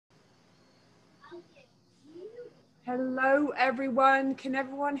Hello, everyone. Can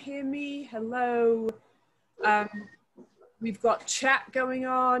everyone hear me? Hello. Um, we've got chat going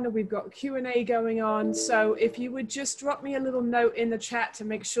on. We've got Q&A going on. So if you would just drop me a little note in the chat to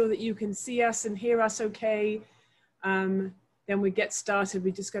make sure that you can see us and hear us okay, then we get started.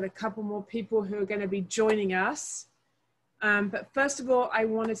 We just got a couple more people who are going to be joining us. But first of all, I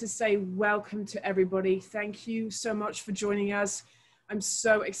wanted to say welcome to everybody. Thank you so much for joining us. I'm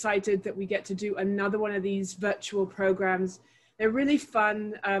so excited that we get to do another one of these virtual programs. They're really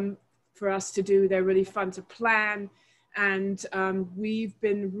fun for us to do. They're really fun to plan. And we've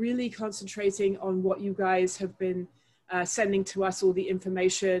been really concentrating on what you guys have been sending to us, all the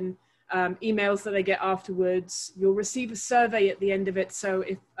information, emails that I get afterwards. You'll receive a survey at the end of it. So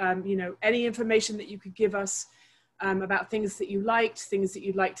if, you know, any information that you could give us about things that you liked, things that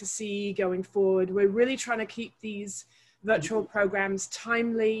you'd like to see going forward. We're really trying to keep these virtual programs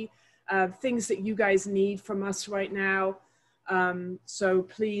timely, things that you guys need from us right now. So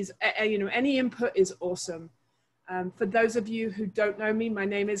please, you know, any input is awesome. For those of you who don't know me, my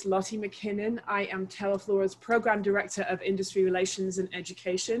name is Lottie McKinnon. I am Teleflora's Program Director of Industry Relations and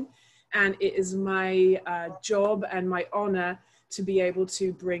Education. And it is my job and my honor to be able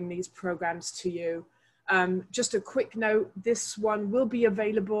to bring these programs to you. Just a quick note, this one will be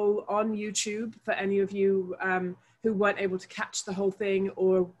available on YouTube for any of you who weren't able to catch the whole thing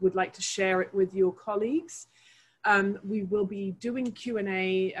or would like to share it with your colleagues. We will be doing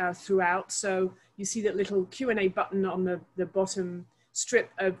Q&A throughout. So you see that little Q&A button on the bottom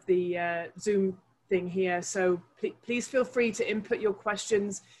strip of the Zoom thing here. So please feel free to input your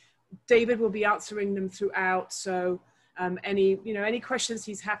questions. David will be answering them throughout. So any questions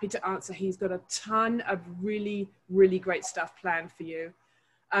he's happy to answer. He's got a ton of really, really great stuff planned for you.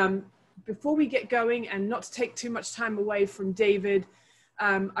 Before we get going, and not to take too much time away from David,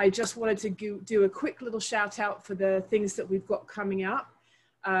 I just wanted to do a quick little shout out for the things that we've got coming up.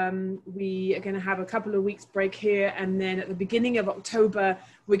 We are going to have a couple of weeks break here, and then at the beginning of October,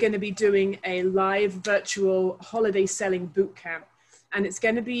 we're going to be doing a live virtual holiday selling boot camp. And it's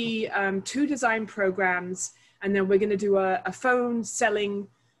going to be 2 design programs, and then we're going to do a phone selling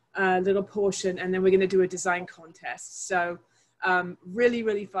little portion, and then we're going to do a design contest. So really,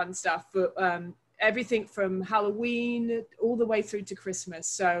 really fun stuff for everything from Halloween all the way through to Christmas.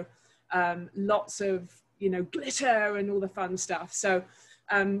 So lots of, you know, glitter and all the fun stuff. So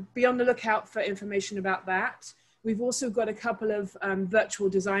be on the lookout for information about that. We've also got a couple of virtual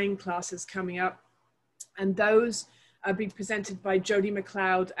design classes coming up, and those are being presented by Jody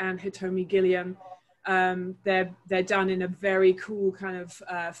McLeod and Hitomi Gilliam. They're done in a very cool kind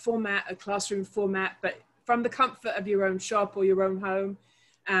of format, a classroom format, but from the comfort of your own shop or your own home.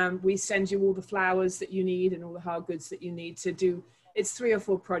 We send you all the flowers that you need and all the hard goods that you need to do. It's 3 or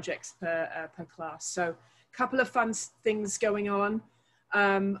 4 projects per class. So a couple of fun things going on.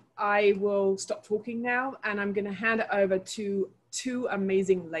 I will stop talking now, and I'm going to hand it over to 2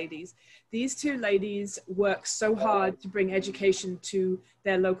 amazing ladies. These 2 ladies work so hard to bring education to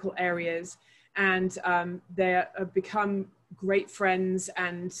their local areas, and they have become great friends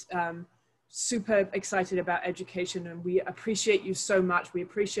and super excited about education, and we appreciate you so much. We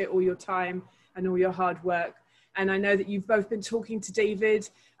appreciate all your time and all your hard work. And I know that you've both been talking to David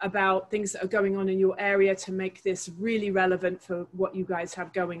about things that are going on in your area to make this really relevant for what you guys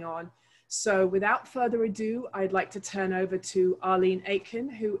have going on. So without further ado, I'd like to turn over to Arlene Aitken,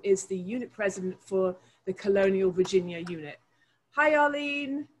 who is the unit president for the Colonial Virginia unit. Hi,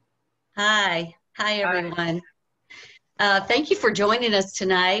 Arlene. Hi. Hi, everyone. Thank you for joining us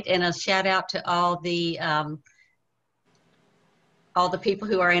tonight, and a shout out to all the people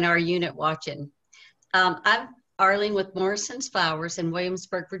who are in our unit watching. I'm Arlene with Morrison's Flowers in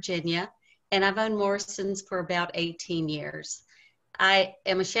Williamsburg, Virginia, and I've owned Morrison's for about 18 years. I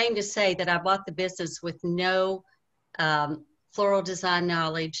am ashamed to say that I bought the business with no floral design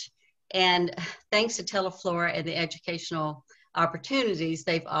knowledge, and thanks to Teleflora and the educational opportunities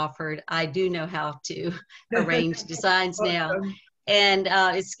they've offered, I do know how to arrange designs now. And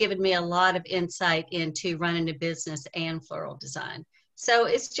it's given me a lot of insight into running a business and floral design. So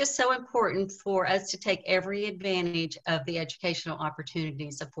it's just so important for us to take every advantage of the educational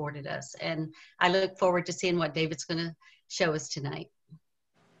opportunities afforded us. And I look forward to seeing what David's going to show us tonight.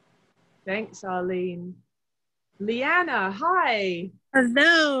 Thanks, Arlene. Leanna, hi.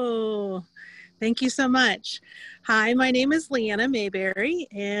 Hello. Thank you so much. Hi, my name is Leanna Mayberry,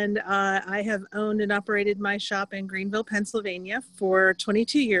 and I have owned and operated my shop in Greenville, Pennsylvania for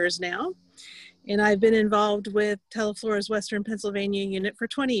 22 years now. And I've been involved with Teleflora's Western Pennsylvania unit for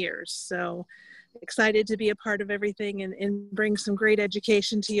 20 years. So excited to be a part of everything and bring some great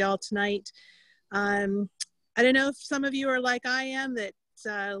education to y'all tonight. I don't know if some of you are like I am, that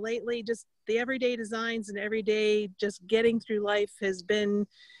lately just the everyday designs and everyday just getting through life has been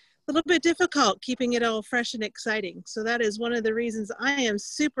a little bit difficult, keeping it all fresh and exciting. So that is one of the reasons I am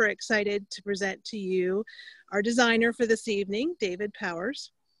super excited to present to you our designer for this evening, David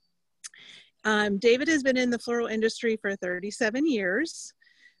Powers. David has been in the floral industry for 37 years.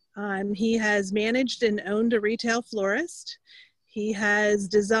 He has managed and owned a retail florist. He has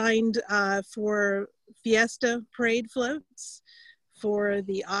designed for Fiesta parade floats, for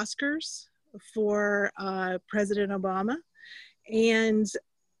the Oscars, for President Obama. And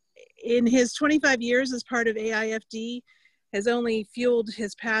in his 25 years as part of AIFD, has only fueled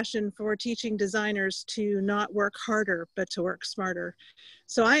his passion for teaching designers to not work harder, but to work smarter.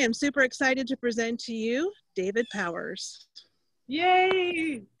 So I am super excited to present to you David Powers.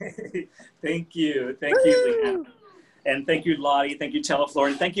 Yay! Thank you, Leanne. And thank you, Lottie, thank you, Teleflor,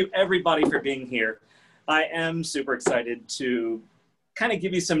 and thank you everybody for being here. I am super excited to kind of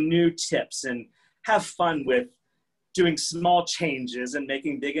give you some new tips and have fun with doing small changes and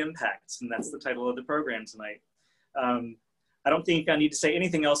making big impacts. And that's the title of the program tonight. I don't think I need to say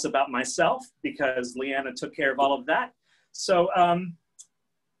anything else about myself because Leanna took care of all of that. So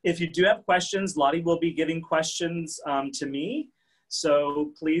if you do have questions, Lottie will be giving questions to me.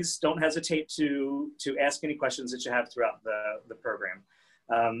 So please don't hesitate to ask any questions that you have throughout the program.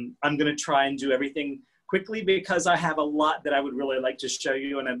 I'm gonna try and do everything quickly because I have a lot that I would really like to show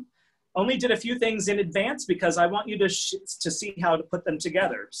you, and I only did a few things in advance because I want you to see how to put them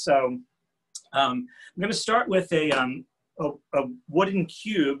together. So I'm gonna start with a wooden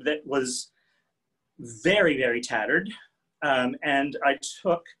cube that was very, very tattered. And I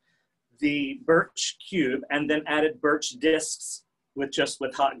took the birch cube and then added birch discs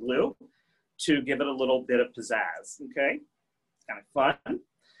with hot glue to give it a little bit of pizzazz, okay? Kind of fun.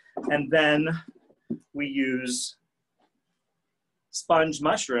 And then we use sponge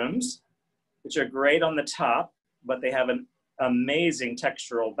mushrooms, which are great on the top, but they have an amazing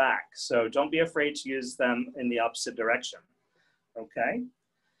textural back. So don't be afraid to use them in the opposite direction, okay?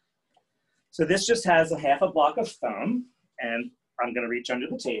 So this just has a half a block of foam, and I'm gonna reach under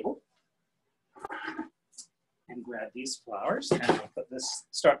the table and grab these flowers and I'll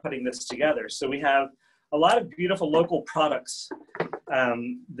start putting this together. So we have a lot of beautiful local products.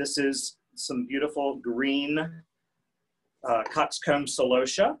 This is some beautiful green coxcomb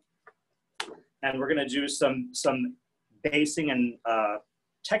celosia. And we're gonna do some basing and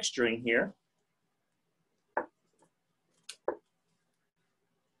texturing here.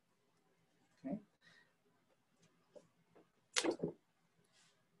 Okay.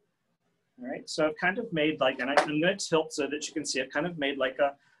 All right, so I've kind of made like, and I'm gonna tilt so that you can see, I've kind of made like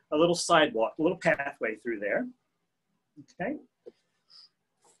a little sidewalk, a little pathway through there, okay?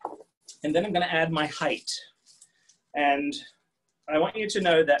 And then I'm gonna add my height. And I want you to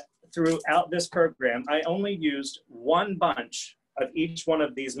know that throughout this program, I only used one bunch of each one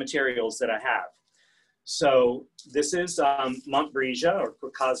of these materials that I have. So this is Montbrisia or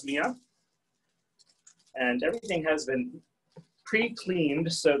Crocosmia. And everything has been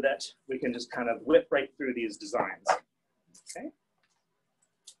pre-cleaned so that we can just kind of whip right through these designs, okay?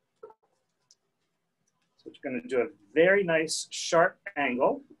 So we're gonna do a very nice sharp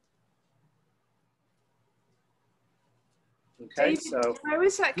angle. Okay, David, so where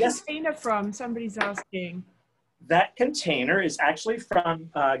is that yes. container from? Somebody's asking. That container is actually from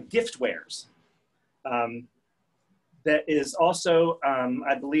Giftwares. That is also,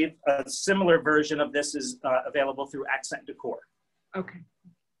 I believe, a similar version of this is available through Accent Decor. Okay.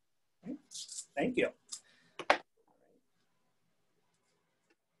 Okay. Thank you.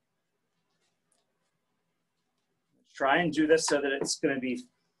 Try and do this so that it's going to be,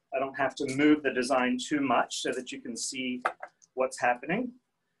 I don't have to move the design too much so that you can see what's happening,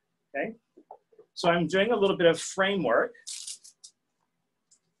 okay? So I'm doing a little bit of framework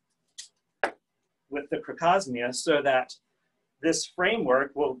with the Crocosmia so that this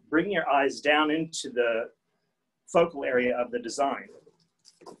framework will bring your eyes down into the focal area of the design.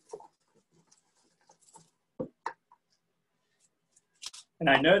 And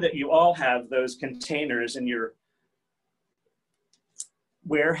I know that you all have those containers in your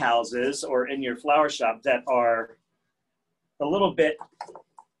warehouses or in your flower shop that are a little bit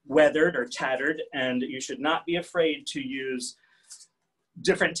weathered or tattered, and you should not be afraid to use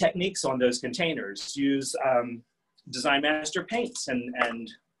different techniques on those containers. Use Design Master paints and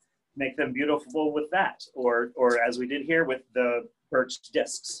make them beautiful with that, or as we did here with the birch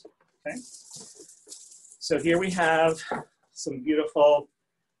discs, okay? So here we have some beautiful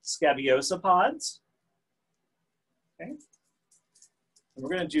scabiosa pods, okay? We're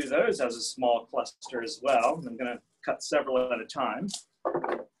going to do those as a small cluster as well. I'm going to cut several at a time.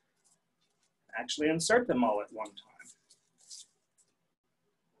 Actually insert them all at one time.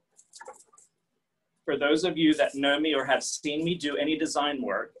 For those of you that know me or have seen me do any design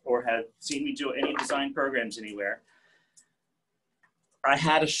work or have seen me do any design programs anywhere, I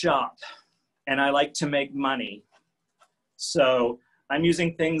had a shop and I like to make money. So I'm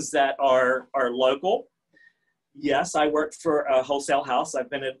using things that are local. Yes, I work for a wholesale house. I've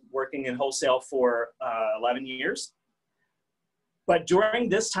been working in wholesale for 11 years. But during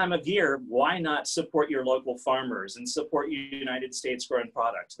this time of year, why not support your local farmers and support United States grown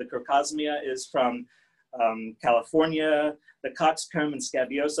products? The Crocosmia is from California. The coxcomb and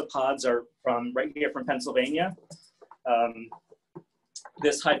scabiosa pods are from right here from Pennsylvania.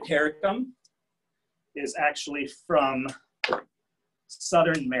 This Hypericum is actually from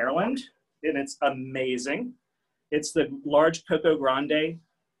Southern Maryland, and it's amazing. It's the large Coco Grande,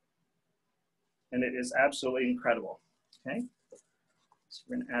 and it is absolutely incredible, okay? So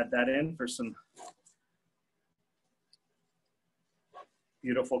we're gonna add that in for some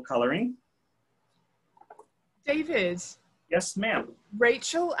beautiful coloring. David. Yes, ma'am.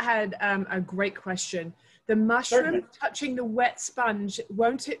 Rachel had a great question. The mushroom Certainly. touching the wet sponge,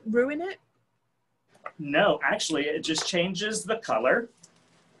 won't it ruin it? No, actually, it just changes the color.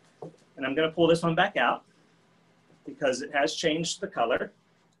 And I'm gonna pull this one back out because it has changed the color.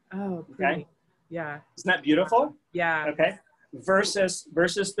 Oh, pretty. Okay. Yeah. Isn't that beautiful? Yeah. Okay. Versus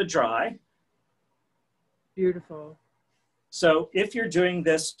the dry. Beautiful. So if you're doing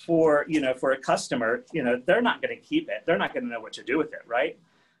this for, for a customer, they're not going to keep it. They're not going to know what to do with it, right?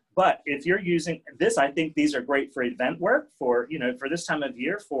 But if you're using this, I think these are great for event work, for this time of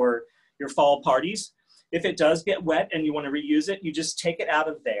year, for your fall parties. If it does get wet and you want to reuse it, you just take it out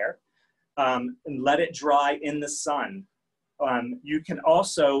of there and let it dry in the sun. You can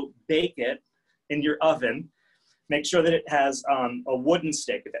also bake it in your oven. Make sure that it has a wooden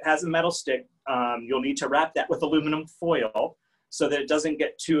stick. If it has a metal stick, you'll need to wrap that with aluminum foil so that it doesn't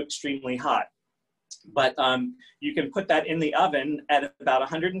get too extremely hot. But you can put that in the oven at about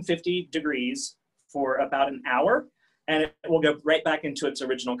 150 degrees for about an hour, and it will go right back into its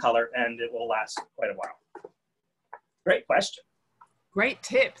original color, and it will last quite a while. Great question. Great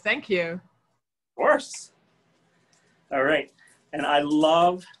tip. Thank you. Of course. All right. And I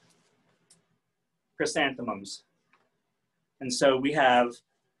love chrysanthemums. And so we have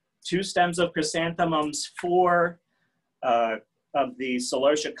 2 stems of chrysanthemums, 4 of the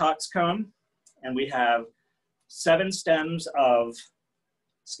Celosia coxcomb, and we have 7 stems of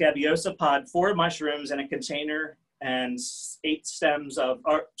scabiosa pod, 4 mushrooms in a container, and 7 stems of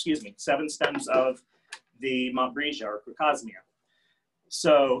the Montbrisia or Crocosmia.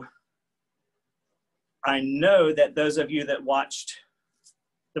 So I know that those of you that watched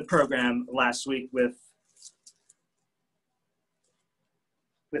the program last week with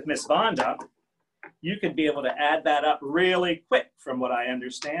Miss Vonda, you could be able to add that up really quick from what I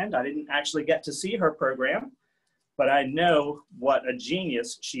understand. I didn't actually get to see her program, but I know what a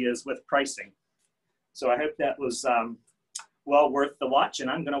genius she is with pricing. So I hope that was well worth the watch,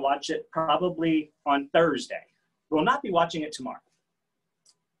 and I'm gonna watch it probably on Thursday. We'll not be watching it tomorrow.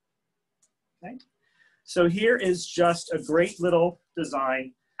 Okay. So here is just a great little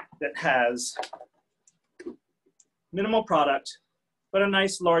design that has minimal product, but a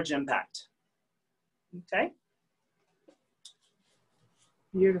nice large impact. Okay.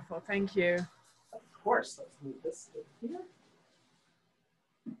 Beautiful. Thank you. Of course. Let's move this over here.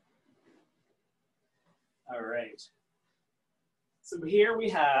 All right. So here we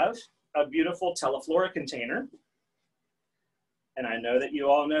have a beautiful Teleflora container. And I know that you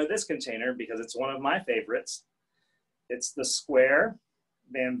all know this container because it's one of my favorites. It's the square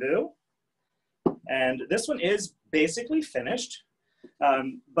bamboo. And this one is basically finished.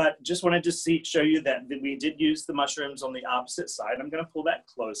 But just wanted to show you that we did use the mushrooms on the opposite side. I'm going to pull that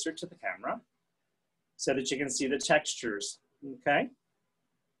closer to the camera so that you can see the textures, okay?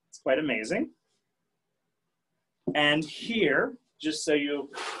 It's quite amazing. And here, just so you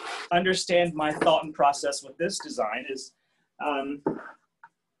understand my thought and process with this design is, I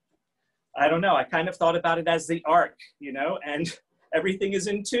don't know, I kind of thought about it as the arc, and everything is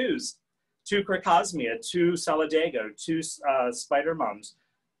in 2s. 2 Crocosmia, 2 Solidago, 2 spider mums,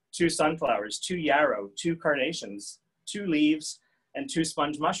 2 sunflowers, 2 yarrow, 2 carnations, 2 leaves, and 2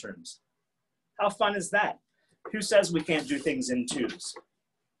 sponge mushrooms. How fun is that? Who says we can't do things in 2s?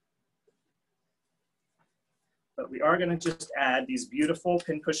 But we are gonna just add these beautiful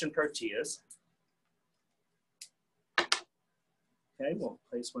pincushion proteas. Okay, we'll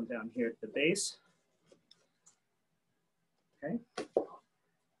place one down here at the base. Okay.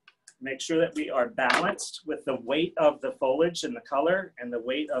 make sure that we are balanced with the weight of the foliage and the color and the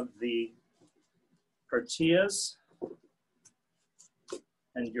weight of the tortillas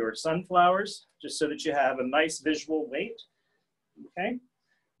and your sunflowers, just so that you have a nice visual weight, okay?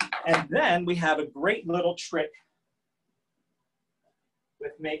 And then we have a great little trick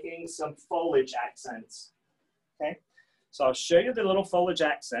with making some foliage accents, okay? So I'll show you the little foliage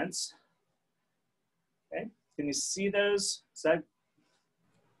accents, okay? Can you see those? Is that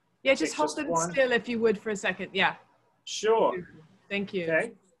yeah, just hold them still if you would for a second. Yeah. Sure. Thank you.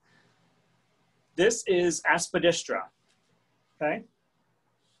 Okay. This is aspidistra. Okay.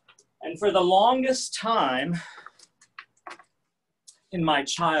 And for the longest time in my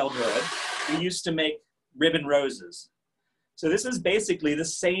childhood, we used to make ribbon roses. So this is basically the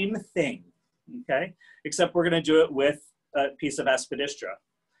same thing, okay? Except we're going to do it with a piece of aspidistra.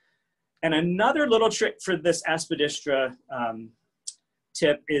 And another little trick for this aspidistra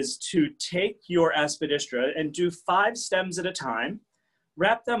tip is to take your aspidistra and do 5 stems at a time,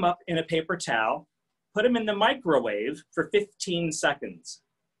 wrap them up in a paper towel, put them in the microwave for 15 seconds.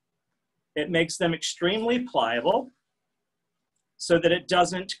 It makes them extremely pliable so that it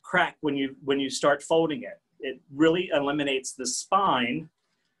doesn't crack when you start folding it. It really eliminates the spine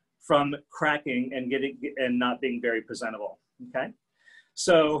from cracking and not being very presentable, okay?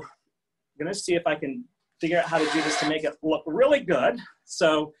 So I'm gonna see if I can figure out how to do this to make it look really good.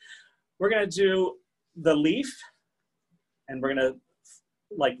 So we're gonna do the leaf and we're gonna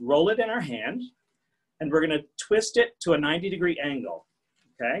like roll it in our hand and we're gonna twist it to a 90-degree angle,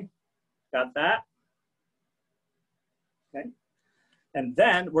 okay? Got that? Okay. And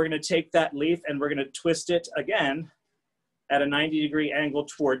then we're gonna take that leaf and we're gonna twist it again at a 90-degree angle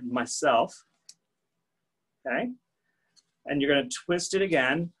toward myself, okay? And you're gonna twist it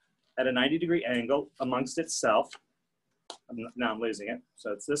again at a 90-degree angle amongst itself. Now I'm losing it.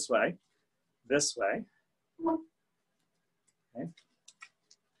 So it's this way, okay?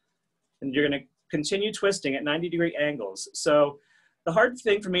 And you're gonna continue twisting at 90-degree angles. So the hard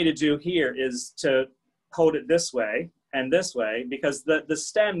thing for me to do here is to hold it this way and this way because the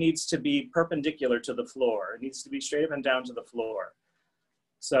stem needs to be perpendicular to the floor. It needs to be straight up and down to the floor.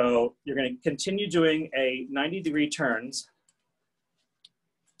 So you're gonna continue doing a 90-degree turns,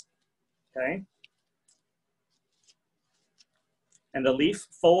 okay? And the leaf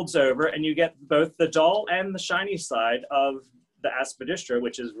folds over and you get both the dull and the shiny side of the aspidistra,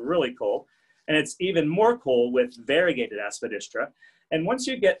 which is really cool. And it's even more cool with variegated aspidistra. And once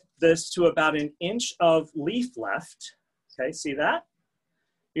you get this to about 1 inch of leaf left, okay, see that?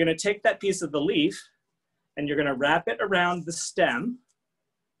 You're gonna take that piece of the leaf and you're gonna wrap it around the stem,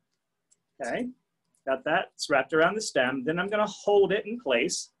 okay? Got that? It's wrapped around the stem. Then I'm gonna hold it in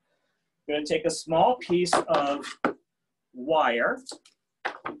place. I'm gonna take a small piece of wire.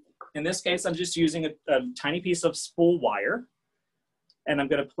 In this case, I'm just using a tiny piece of spool wire. And I'm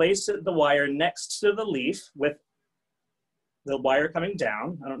gonna place the wire next to the leaf with the wire coming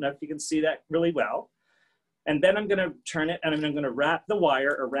down. I don't know if you can see that really well. And then I'm gonna turn it and I'm gonna wrap the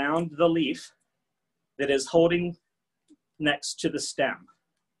wire around the leaf that is holding next to the stem,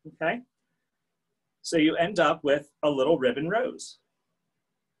 okay? So you end up with a little ribbon rose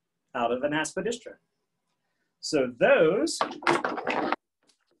out of an aspidistra. So those,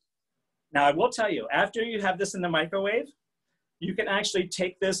 now I will tell you, after you have this in the microwave, you can actually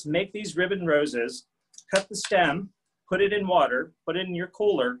take this, make these ribbon roses, cut the stem, put it in water, put it in your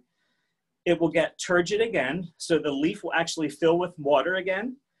cooler. It will get turgid again, so the leaf will actually fill with water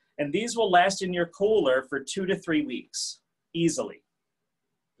again, and these will last in your cooler for 2 to 3 weeks, easily,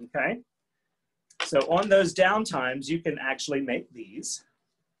 okay? So on those downtimes, you can actually make these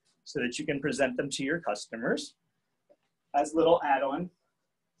so that you can present them to your customers as little add-on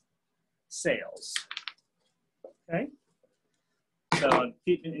sales, okay? So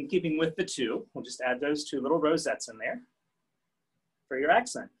in keeping with the 2, we'll just add those 2 little rosettes in there for your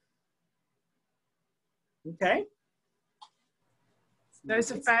accent. Okay.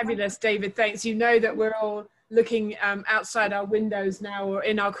 Those are fabulous, David. Thanks. You know that we're all looking outside our windows now or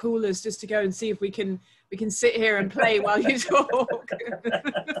in our coolers just to go and see if we can sit here and play while you talk.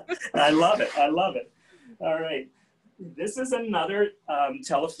 I love it. I love it. All right. This is another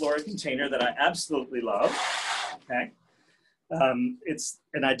Teleflora container that I absolutely love. Okay.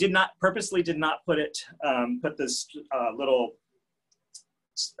 And I purposely did not put this little,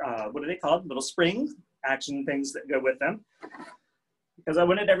 what are they called? Little spring action things that go with them. Because I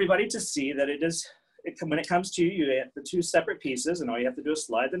wanted everybody to see that when it comes to you get the 2 separate pieces and all you have to do is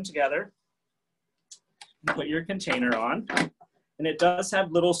slide them together, put your container on. And it does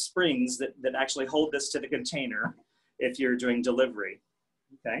have little springs that actually hold this to the container if you're doing delivery,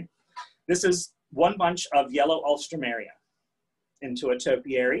 okay? This is one bunch of yellow alstroemeria into a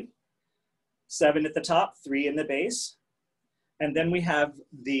topiary, 7 at the top, 3 in the base. And then we have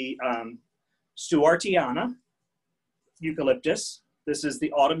the Stewartiana eucalyptus. This is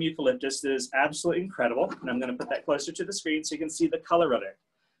the autumn eucalyptus that is absolutely incredible. And I'm going to put that closer to the screen so you can see the color of it.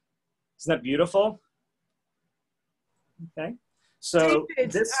 Isn't that beautiful? Okay. So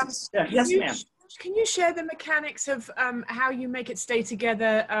David, this, yes, ma'am. Can you share the mechanics of how you make it stay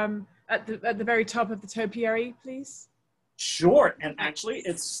together at the very top of the topiary, please? Sure. And actually,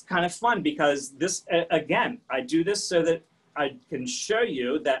 it's kind of fun because this, again, I do this so that I can show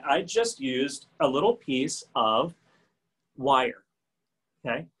you that I just used a little piece of wire.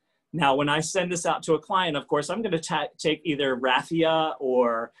 Okay. Now, when I send this out to a client, of course, I'm going to take either raffia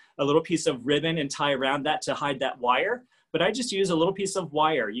or a little piece of ribbon and tie around that to hide that wire. But I just use a little piece of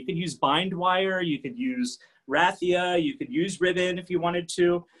wire. You could use bind wire, you could use raffia, you could use ribbon if you wanted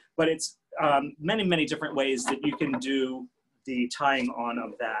to, but it's many, many different ways that you can do the tying on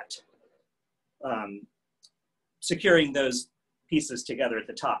of that, securing those pieces together at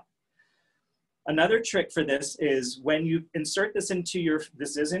the top. Another trick for this is when you insert this into your,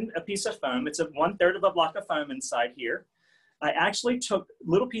 this isn't a piece of foam, it's a 1/3 of a block of foam inside here. I actually took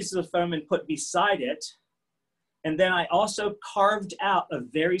little pieces of foam and put beside it. And then I also carved out a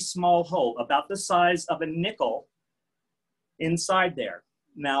very small hole, about the size of a nickel, inside there.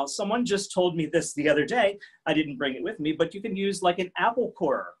 Now, someone just told me this the other day. I didn't bring it with me, but you can use like an apple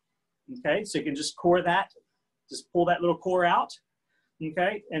corer. Okay, so you can just core that, just pull that little core out.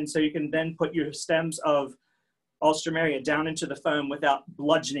 Okay, and so you can then put your stems of alstroemeria down into the foam without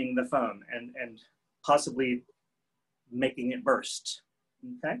bludgeoning the foam and possibly making it burst.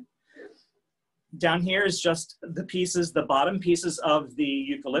 Okay. Down here is just the pieces, the bottom pieces of the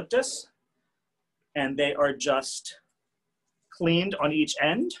eucalyptus, and they are just cleaned on each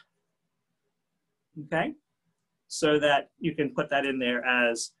end, okay? So that you can put that in there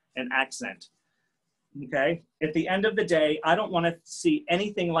as an accent, okay? At the end of the day, I don't want to see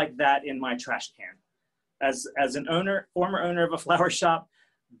anything like that in my trash can. As an owner, former owner of a flower shop,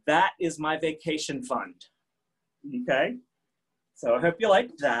 that is my vacation fund, okay? So I hope you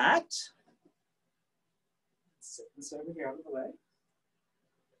like that. Set this over here out of the way.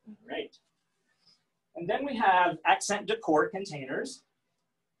 All right. And then we have accent decor containers.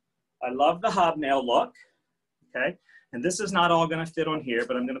 I love the hobnail look, okay? And this is not all gonna fit on here,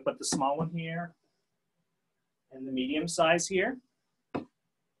 but I'm gonna put the small one here and the medium size here. And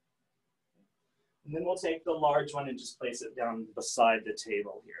then we'll take the large one and just place it down beside the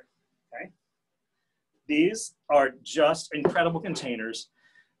table here, okay? These are just incredible containers,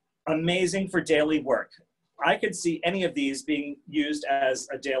 amazing for daily work. I could see any of these being used as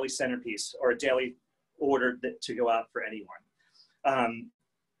a daily centerpiece or a daily order to go out for anyone.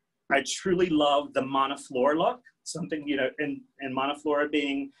 I truly love the monoflora look, something, you know, in monoflora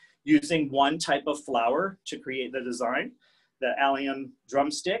being using one type of flower to create the design, the allium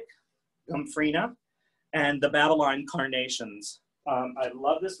drumstick, gomphrena, and the Babylon carnations. I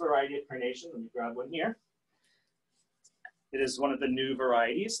love this variety of carnation. Let me grab one here. It is one of the new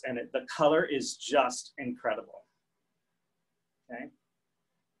varieties, and the color is just incredible. Okay.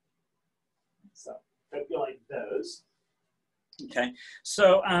 So hope you like those. Okay.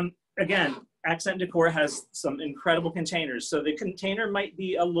 So again, Accent Decor has some incredible containers. So the container might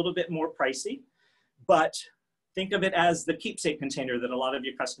be a little bit more pricey, but think of it as the keepsake container that a lot of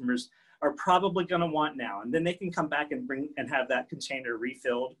your customers are probably going to want now. And then they can come back and bring and have that container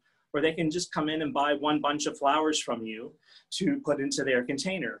refilled, or they can just come in and buy one bunch of flowers from you to put into their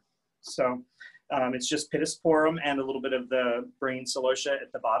container. So it's just pittosporum and a little bit of the brain celosia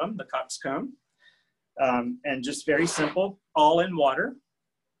at the bottom, the coxcomb. And just very simple, all in water,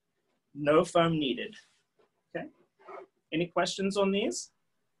 no foam needed. Okay, any questions on these?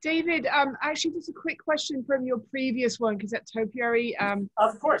 David, actually just a quick question from your previous one, because that topiary,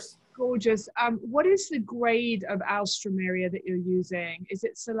 of course. Gorgeous. What is the grade of alstroemeria that you're using? Is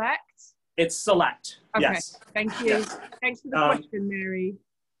it select? It's select, okay. Yes. Thank you. Yes. Thanks for the question, Mary.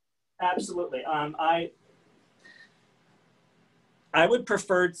 Absolutely. I would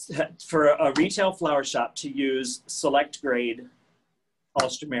prefer for a retail flower shop to use select grade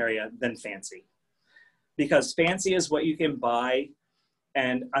alstroemeria than fancy, because fancy is what you can buy,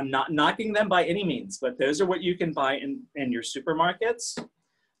 and I'm not knocking them by any means, but those are what you can buy in your supermarkets.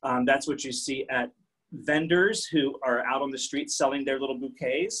 That's what you see at vendors who are out on the street selling their little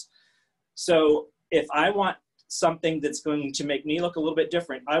bouquets. So if I want something that's going to make me look a little bit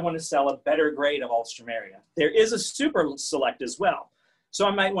different, I want to sell a better grade of alstroemeria. There is a super select as well. So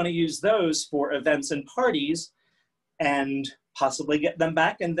I might want to use those for events and parties and possibly get them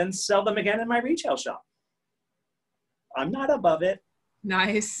back and then sell them again in my retail shop. I'm not above it.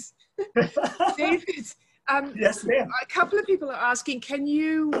 Nice. David, yes, ma'am. a couple of people are asking, can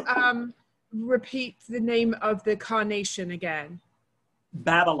you repeat the name of the carnation again?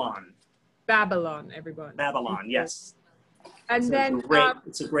 Babylon. Babylon, everyone. Babylon, yes. And then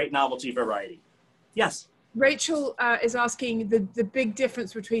it's a great novelty variety. Yes. Rachel is asking the big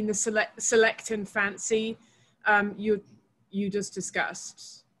difference between the select and fancy you just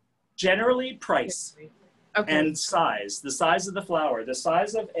discussed. Generally price. Okay. And size, the size of the flower, the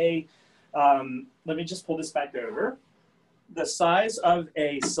size of a, let me just pull this back over. The size of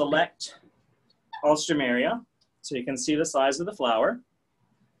a select alstroemeria, so you can see the size of the flower.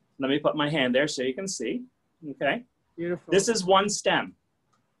 Let me put my hand there so you can see, okay? Beautiful. This is one stem,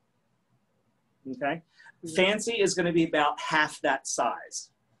 okay? Fancy is gonna be about half that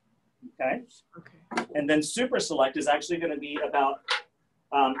size, okay? Okay. And then super select is actually gonna be about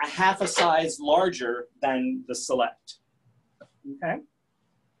a half a size larger than the select, okay?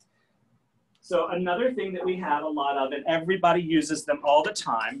 So another thing that we have a lot of, and everybody uses them all the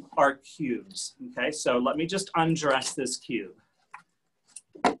time, are cubes, okay? So let me just undress this cube,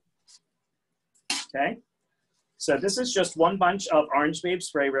 okay? So this is just one bunch of Orange Babe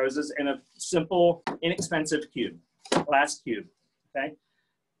spray roses in a simple, inexpensive cube, glass cube, okay?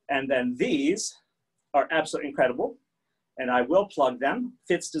 And then these are absolutely incredible. And I will plug them.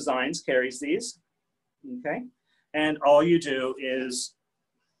 Fitz Designs carries these, okay? And all you do is,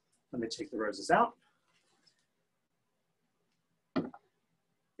 let me take the roses out.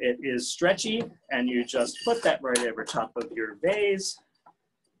 It is stretchy, and you just put that right over top of your vase,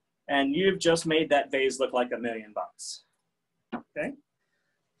 and you've just made that vase look like $1 million, okay?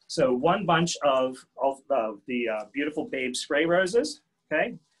 So one bunch of the beautiful Babe spray roses,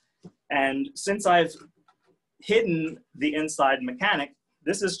 okay? And since I've hidden the inside mechanic,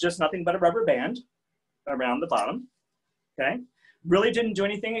 this is just nothing but a rubber band around the bottom, okay? Really didn't do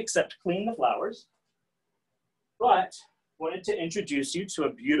anything except clean the flowers, but wanted to introduce you to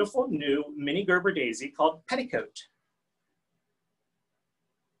a beautiful new mini Gerber daisy called Petticoat.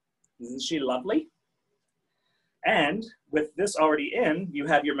 Isn't she lovely? And with this already in, you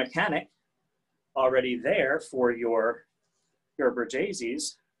have your mechanic already there for your Gerber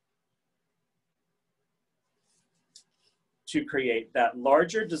daisies to create that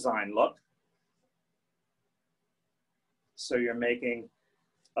larger design look. So you're making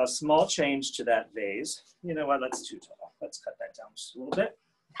a small change to that vase. You know what, that's too tall. Let's cut that down just a little bit.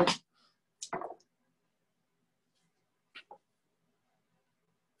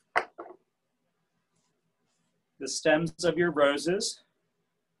 The stems of your roses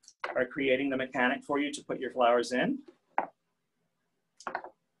are creating the mechanic for you to put your flowers in.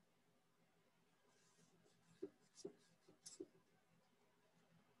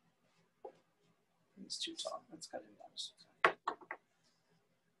 It's too tall. Let's cut it down.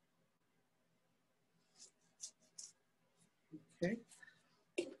 Okay.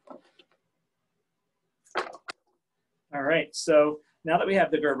 All right, so now that we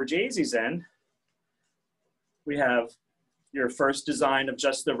have the Gerber daisies in, we have your first design of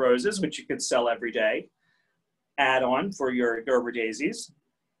just the roses, which you could sell every day, add-on for your Gerber daisies.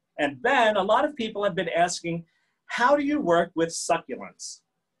 And then a lot of people have been asking, how do you work with succulents?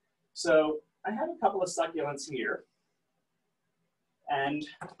 So I have a couple of succulents here, and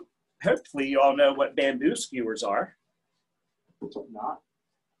hopefully you all know what bamboo skewers are. Not.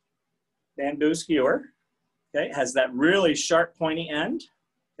 Bamboo skewer, okay, has that really sharp pointy end.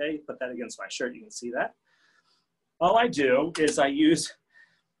 Okay, put that against my shirt, you can see that. All I do is I use,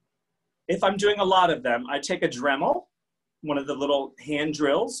 if I'm doing a lot of them, I take a Dremel, one of the little hand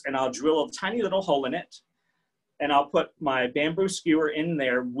drills, and I'll drill a tiny little hole in it, and I'll put my bamboo skewer in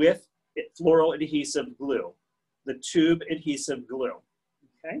there with floral adhesive glue, the tube adhesive glue,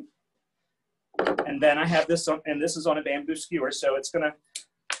 okay? And then I have this on, and this is on a bamboo skewer, so it's gonna,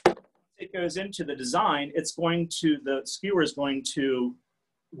 it goes into the design, it's going to, the skewer is going to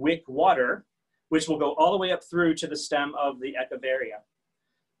wick water, which will go all the way up through to the stem of the Echeveria,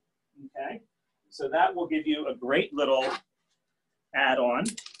 okay? So that will give you a great little add-on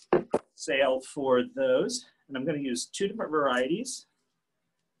sale for those. And I'm gonna use 2 different varieties.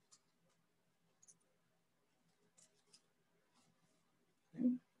 Okay.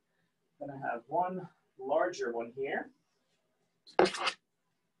 Then I have one larger one here that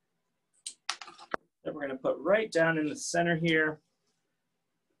we're gonna put right down in the center here.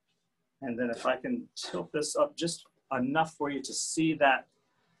 And then if I can tilt this up just enough for you to see that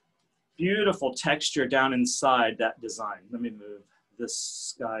beautiful texture down inside that design. Let me move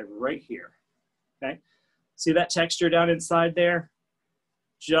this guy right here, okay? See that texture down inside there?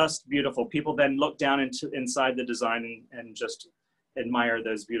 Just beautiful. People then look down inside the design and just admire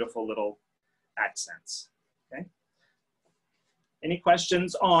those beautiful little accents. Okay. Any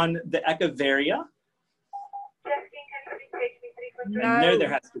questions on the Echeveria? No. I know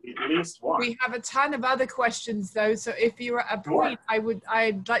there has to be at least one. We have a ton of other questions though, so if you're at a point,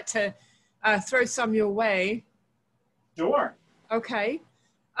 I'd like to throw some your way. Sure. Okay.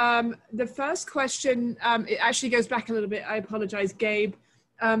 The first question, it actually goes back a little bit. I apologize, Gabe.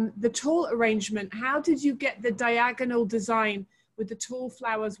 The tall arrangement, how did you get the diagonal design with the tall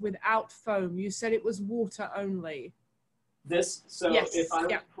flowers without foam? You said it was water only. This, so yes. If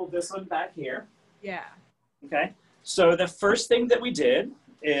I pull this one back here. Yeah. Okay. So the first thing that we did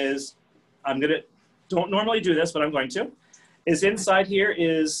is, don't normally do this, but I'm going to, is inside here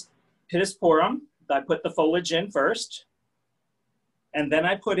is Pittosporum. I put the foliage in first. And then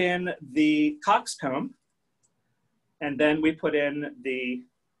I put in the coxcomb. And then we put in the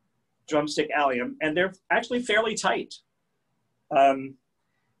drumstick allium. And they're actually fairly tight.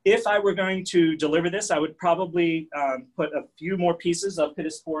 If I were going to deliver this, I would probably put a few more pieces of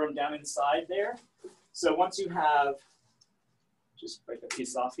Pittosporum down inside there. So once you have, just break a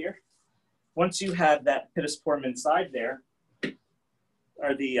piece off here. Once you have that Pittosporum inside there,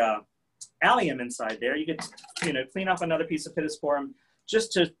 or the allium inside there, you could, clean off another piece of Pittosporum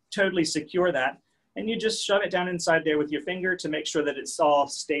just to totally secure that. And you just shove it down inside there with your finger to make sure that it's all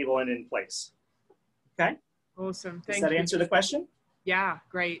stable and in place. Okay? Awesome. Thank you. Does that answer the question? Yeah,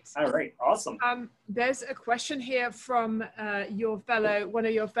 great. All right, awesome. There's a question here from one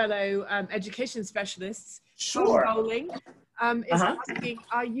of your fellow education specialists, Sure. Bowling, is asking,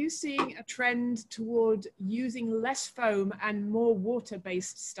 are you seeing a trend toward using less foam and more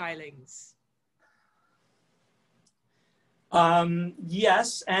water-based stylings?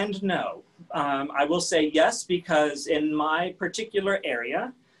 Yes and no. I will say yes, because in my particular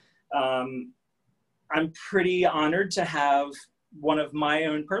area, I'm pretty honored to have one of my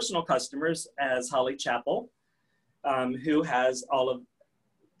own personal customers as Holly Chapel, who has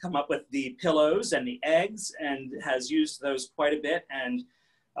come up with the pillows and the eggs and has used those quite a bit. And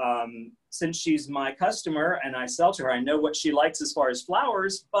since she's my customer and I sell to her, I know what she likes as far as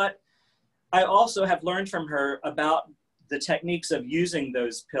flowers, but I also have learned from her about the techniques of using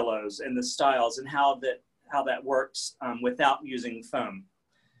those pillows and the styles and how that works without using foam.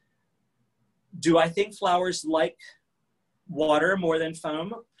 Do I think flowers like water more than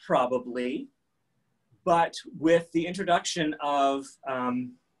foam? Probably. But with the introduction of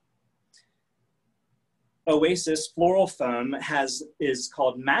Oasis floral foam is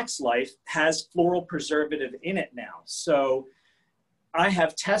called Max Life, has floral preservative in it now. So I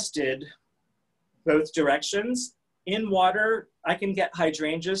have tested both directions. In water, I can get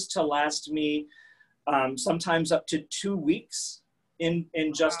hydrangeas to last me sometimes up to 2 weeks in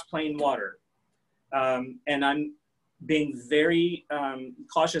just plain water. And I'm being very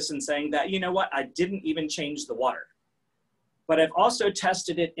cautious in saying that, you know what, I didn't even change the water. But I've also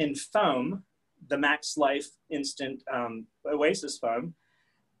tested it in foam, the Max Life Instant Oasis foam,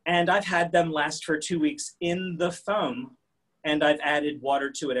 and I've had them last for 2 weeks in the foam, and I've added water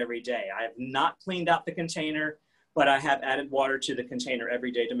to it every day. I have not cleaned out the container, but I have added water to the container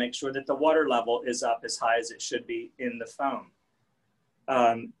every day to make sure that the water level is up as high as it should be in the foam.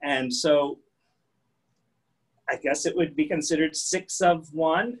 And so I guess it would be considered 6 of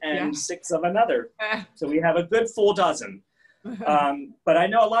one and 6 of another. So we have a good full dozen. But I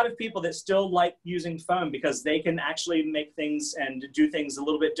know a lot of people that still like using foam because they can actually make things and do things a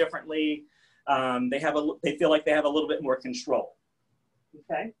little bit differently. They feel like they have a little bit more control.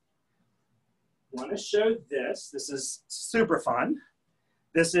 Okay. I want to show this. This is super fun.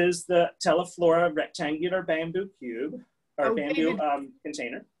 This is the Teleflora rectangular bamboo cube, or bamboo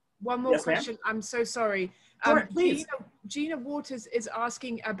container. One more question. I'm so sorry. Sure, please. Gina Waters is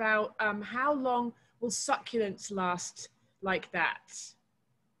asking about how long will succulents last like that?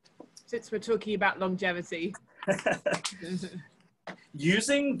 Since we're talking about longevity.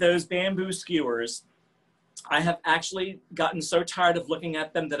 Using those bamboo skewers, I have actually gotten so tired of looking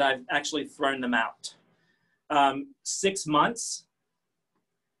at them that I've actually thrown them out. 6 months,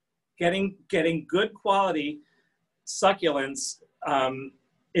 getting good quality succulents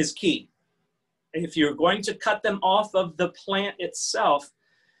is key. If you're going to cut them off of the plant itself,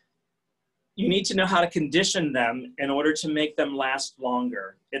 you need to know how to condition them in order to make them last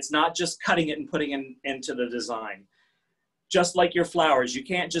longer. It's not just cutting it and putting it into the design. Just like your flowers, you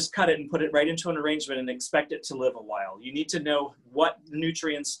can't just cut it and put it right into an arrangement and expect it to live a while. You need to know what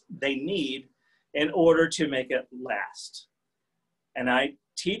nutrients they need in order to make it last. And I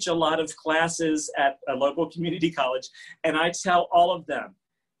teach a lot of classes at a local community college, and I tell all of them,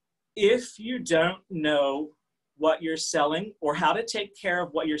 if you don't know what you're selling or how to take care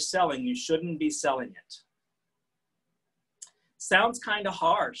of what you're selling, you shouldn't be selling it. Sounds kind of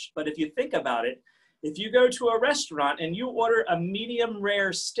harsh, but if you think about it, if you go to a restaurant and you order a medium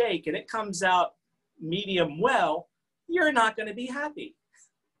rare steak and it comes out medium well, you're not going to be happy.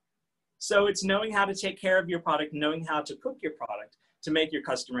 So it's knowing how to take care of your product, knowing how to cook your product to make your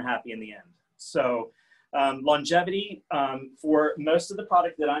customer happy in the end. So longevity for most of the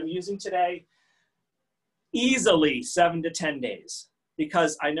product that I'm using today, easily 7 to 10 days,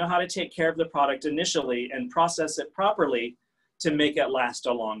 because I know how to take care of the product initially and process it properly to make it last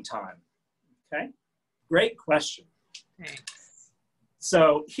a long time. Okay, great question. Thanks.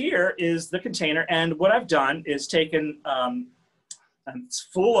 So here is the container, and what I've done is taken, it's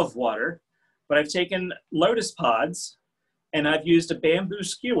full of water, but I've taken lotus pods and I've used a bamboo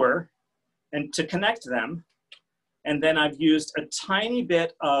skewer and to connect them, and then I've used a tiny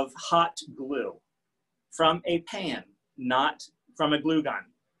bit of hot glue from a pan, not from a glue gun,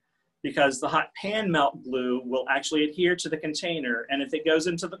 because the hot pan melt glue will actually adhere to the container, and if it goes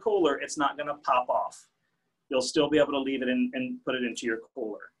into the cooler, it's not gonna pop off. You'll still be able to leave it in and put it into your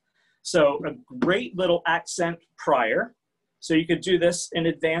cooler. So a great little accent prior. So you could do this in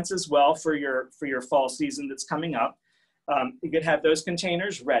advance as well for your fall season that's coming up. You could have those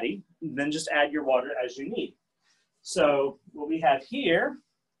containers ready, then just add your water as you need. So what we have here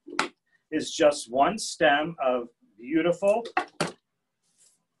is just one stem of beautiful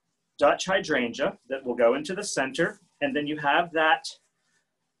Dutch hydrangea that will go into the center, and then you have that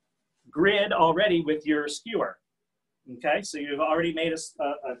grid already with your skewer. Okay, so you've already made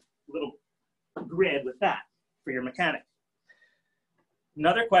a little grid with that for your mechanic.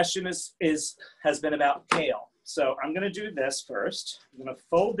 Another question has been about kale. So I'm gonna do this first. I'm gonna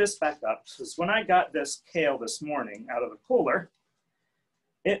fold this back up, because when I got this kale this morning out of the cooler,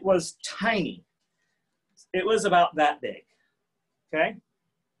 it was tiny. It was about that big, okay?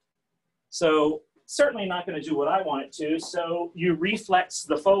 So certainly not gonna do what I want it to, so you reflex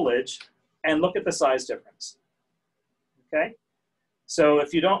the foliage and look at the size difference, okay? So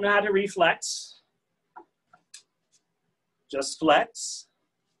if you don't know how to reflex, just flex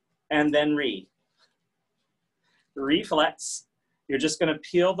and then read. Reflex, you're just gonna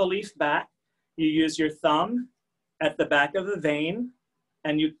peel the leaf back. You use your thumb at the back of the vein,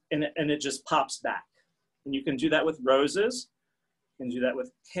 and it just pops back. And you can do that with roses, you can do that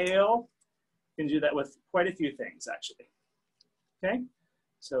with kale, you can do that with quite a few things actually. Okay,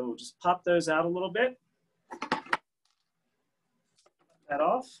 so just pop those out a little bit. Cut that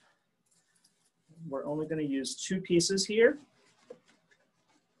off. We're only going to use 2 pieces here.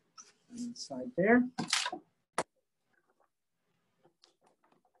 Inside there.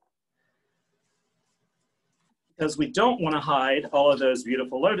 Because we don't want to hide all of those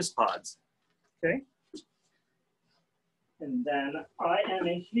beautiful lotus pods. Okay. And then I am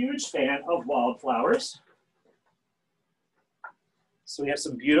a huge fan of wildflowers. So we have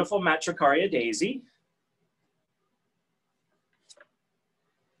some beautiful Matricaria daisy.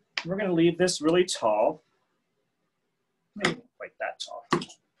 We're going to leave this really tall. Maybe not quite that tall.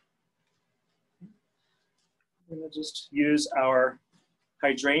 We're going to just use our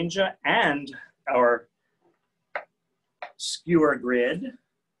hydrangea and our skewer grid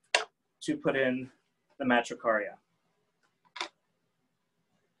to put in the Matricaria.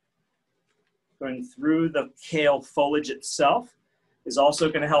 Going through the kale foliage itself is also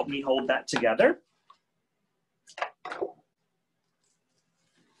going to help me hold that together.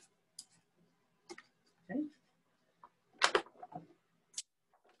 Okay.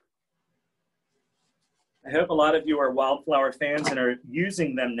 I hope a lot of you are wildflower fans and are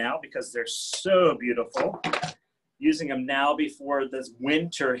using them now because they're so beautiful. Using them now before this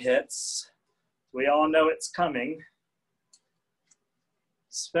winter hits. We all know it's coming.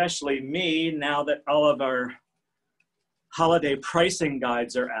 Especially me, now that all of our holiday pricing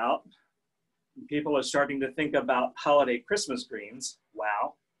guides are out. People are starting to think about holiday Christmas greens.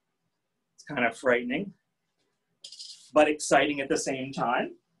 Wow, it's kind of frightening, but exciting at the same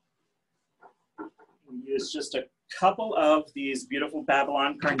time. We use just a couple of these beautiful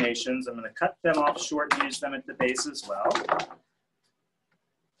Babylon carnations. I'm going to cut them off short and use them at the base as well.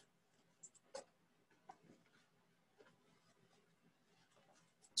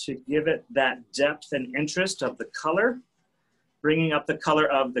 To give it that depth and interest of the color. Bringing up the color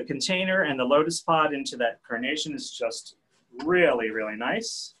of the container and the lotus pod into that carnation is just really, really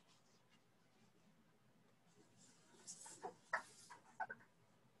nice.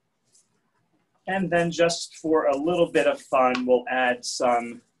 And then just for a little bit of fun, we'll add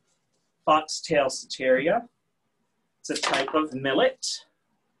some foxtail soteria. It's a type of millet.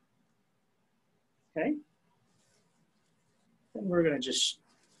 Okay. And we're going to just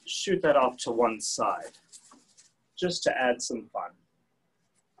shoot that off to one side, just to add some fun.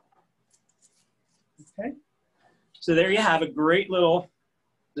 Okay. So there you have a great little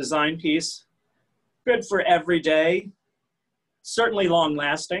design piece. Good for every day. Certainly long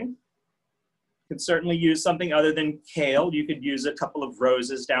lasting. You could certainly use something other than kale. You could use a couple of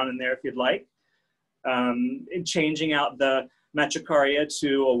roses down in there if you'd like. And changing out the Matricaria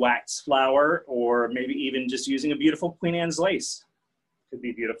to a wax flower, or maybe even just using a beautiful Queen Anne's lace. Could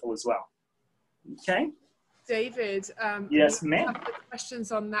be beautiful as well. Okay. David, yes, ma'am. A couple of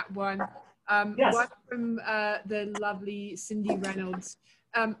questions on that one. Yes. One from the lovely Cindy Reynolds.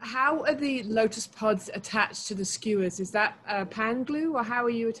 How are the lotus pods attached to the skewers? Is that pan glue, or how are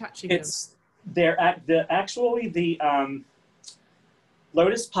you attaching them? They're actually the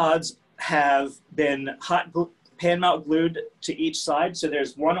lotus pods have been pan melt glued to each side. So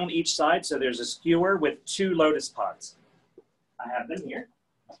there's one on each side. So there's a skewer with 2 lotus pods. I have them here.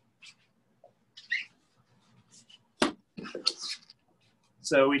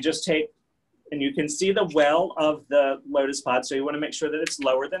 So we just take, and you can see the well of the lotus pod. So you want to make sure that it's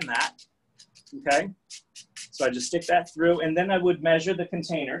lower than that. Okay. So I just stick that through, and then I would measure the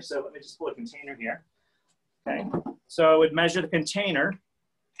container. So let me just pull a container here. Okay. So I would measure the container,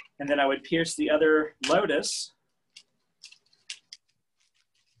 and then I would pierce the other lotus.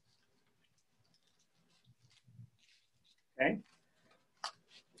 Okay.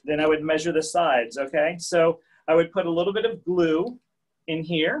 Then I would measure the sides, okay? So I would put a little bit of glue in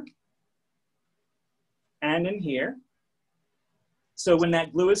here and in here. So when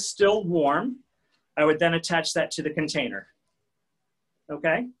that glue is still warm, I would then attach that to the container,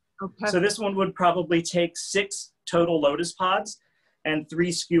 okay? Okay. So this one would probably take 6 total lotus pods and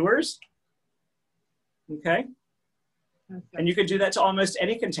 3 skewers, okay? And you could do that to almost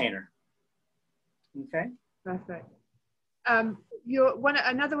any container, okay? Perfect.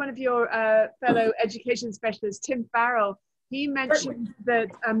 Another one of your fellow education specialists, Tim Farrell, he mentioned that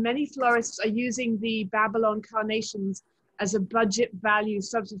many florists are using the Babylon carnations as a budget value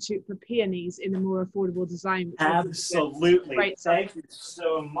substitute for peonies in a more affordable design. Absolutely. Thank you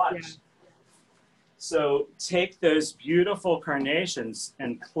so much. Yeah. So take those beautiful carnations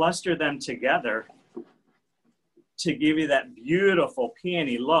and cluster them together to give you that beautiful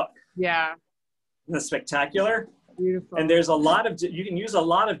peony look. Yeah. Isn't that spectacular? Beautiful. And there's a lot of, you can use a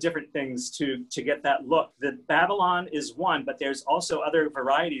lot of different things to get that look. The Babylon is one, but there's also other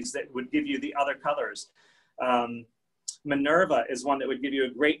varieties that would give you the other colors. Minerva is one that would give you a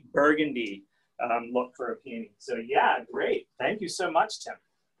great burgundy look for a peony. So yeah, great. Thank you so much, Tim.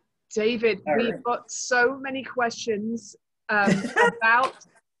 David, we've got so many questions about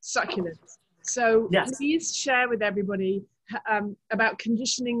succulents. So please share with everybody about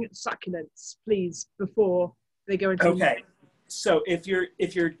conditioning succulents, please, before they go into. Okay, so if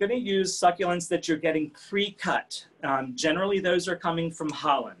you're going to use succulents that you're getting pre-cut, generally those are coming from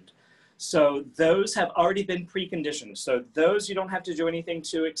Holland. So those have already been preconditioned. So those you don't have to do anything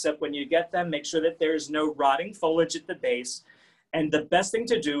to, except when you get them, make sure that there's no rotting foliage at the base. And the best thing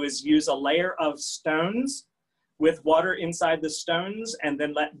to do is use a layer of stones with water inside the stones, and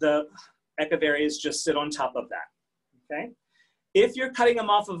then let the echeverias just sit on top of that, okay? If you're cutting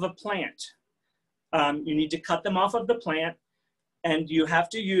them off of a plant, you need to cut them off of the plant, and you have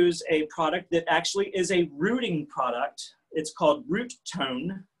to use a product that actually is a rooting product. It's called Root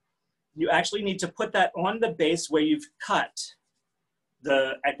Tone. You actually need to put that on the base where you've cut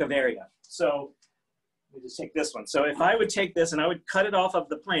the echeveria. So let me just take this one. So if I would take this and I would cut it off of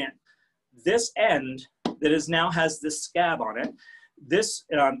the plant, this end that is now has this scab on it, this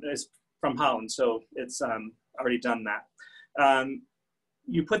is from Holland, so it's already done that.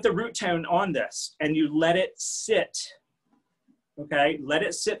 You put the root tone on this and you let it sit, okay? Let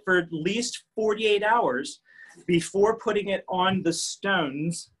it sit for at least 48 hours before putting it on the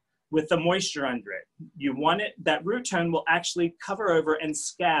stones with the moisture under it. You want it, that root tone will actually cover over and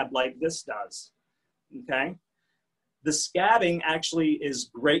scab like this does, okay? The scabbing actually is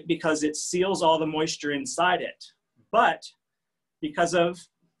great because it seals all the moisture inside it. But because of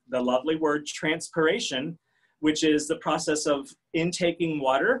the lovely word transpiration, which is the process of intaking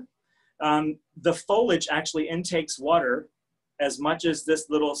water, the foliage actually intakes water as much as this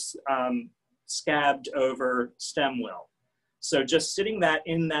little scabbed over stem will. So just sitting that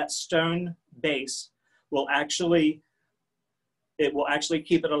in that stone base will actually, it will actually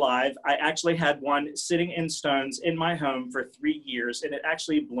keep it alive. I actually had one sitting in stones in my home for 3 years and it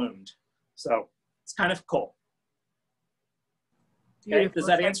actually bloomed. So it's kind of cool. Okay, Beautiful. does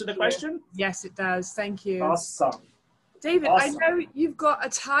that Thank answer the you. question? Yes, it does. Thank you. Awesome. David, Awesome. I know you've got a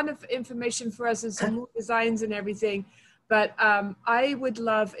ton of information for us and some more designs and everything, but I would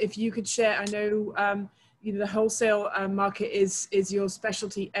love if you could share. I know you know, the wholesale market is your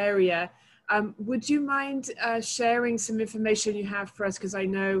specialty area. Would you mind sharing some information you have for us? Because I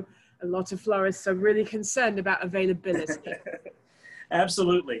know a lot of florists are really concerned about availability.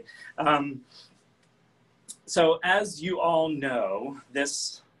 Absolutely. So as you all know,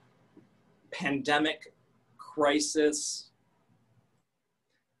 this pandemic crisis,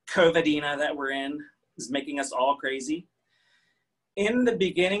 COVIDina that we're in is making us all crazy. In the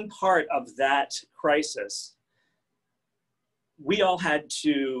beginning part of that crisis, we all had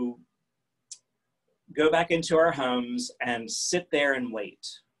to go back into our homes and sit there and wait.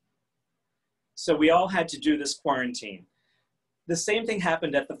 So we all had to do this quarantine. The same thing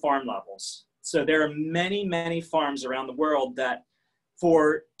happened at the farm levels. So there are many, many farms around the world that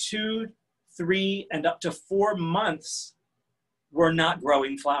for 2, 3, and up to 4 months were not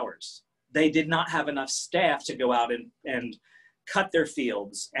growing flowers. They did not have enough staff to go out and cut their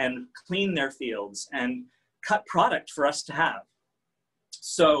fields and clean their fields and cut product for us to have.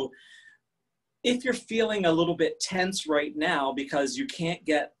 So if you're feeling a little bit tense right now because you can't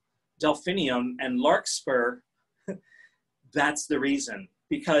get delphinium and larkspur, that's the reason,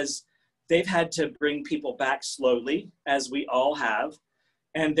 because they've had to bring people back slowly, as we all have,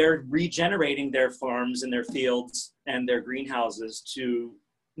 and they're regenerating their farms and their fields and their greenhouses to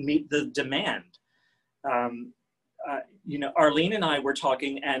meet the demand. You know, Arlene and I were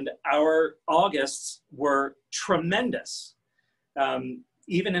talking, and our Augusts were tremendous.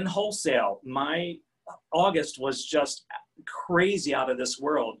 Even in wholesale, my August was just crazy out of this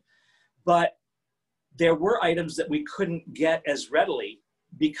world. But there were items that we couldn't get as readily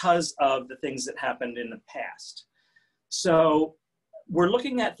because of the things that happened in the past. So we're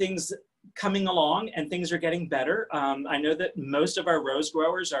looking at things coming along, and things are getting better. I know that most of our rose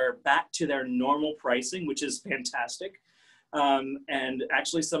growers are back to their normal pricing, which is fantastic. And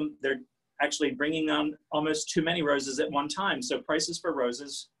actually they're actually bringing on almost too many roses at one time. So prices for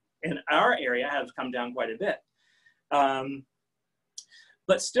roses in our area have come down quite a bit.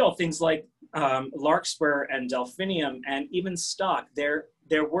 But still, things like larkspur and delphinium and even stock, there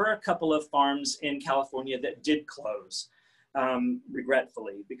were a couple of farms in California that did close,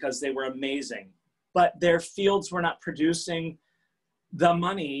 regretfully, because they were amazing. But their fields were not producing the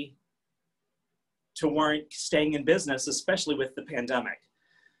money to warrant staying in business, especially with the pandemic.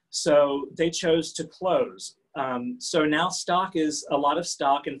 So they chose to close. So now a lot of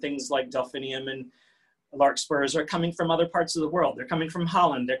stock and things like delphinium and larkspurs are coming from other parts of the world. They're coming from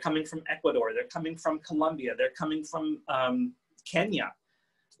Holland, they're coming from Ecuador, they're coming from Colombia, they're coming from Kenya,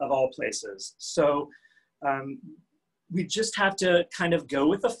 of all places. So we just have to kind of go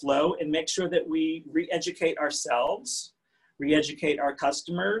with the flow and make sure that we re-educate ourselves, re-educate our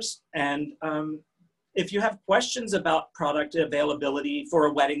customers. And if you have questions about product availability for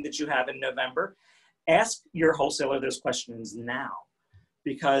a wedding that you have in November, ask your wholesaler those questions now,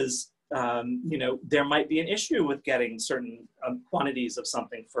 because you know, there might be an issue with getting certain quantities of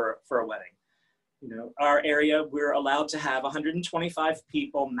something for a wedding. You know, our area, we're allowed to have 125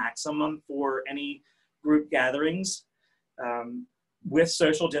 people maximum for any group gatherings, with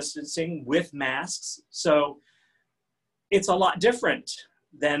social distancing, with masks. So it's a lot different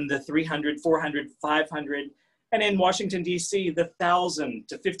than the 300, 400, 500, and in Washington, D.C., the 1,000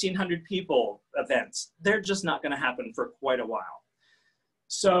 to 1,500 people events. They're just not going to happen for quite a while.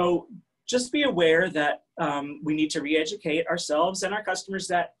 So just be aware that we need to re-educate ourselves and our customers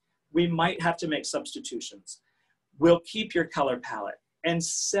that we might have to make substitutions. We'll keep your color palette and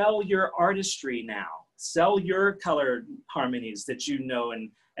sell your artistry now. Sell your color harmonies that you know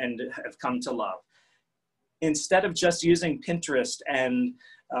and have come to love. Instead of just using Pinterest and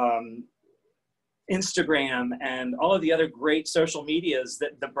Instagram and all of the other great social medias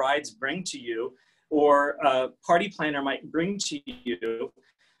that the brides bring to you, or a party planner might bring to you,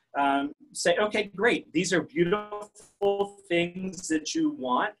 say, okay, great, these are beautiful things that you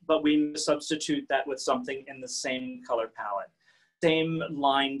want, but we need to substitute that with something in the same color palette, same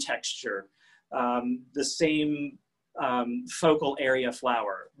line texture, the same focal area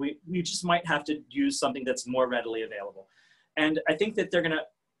flower. We just might have to use something that's more readily available. And I think that they're gonna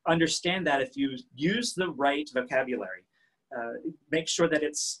understand that if you use the right vocabulary, make sure that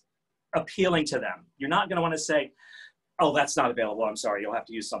it's appealing to them. You're not gonna wanna say, oh, that's not available, I'm sorry, you'll have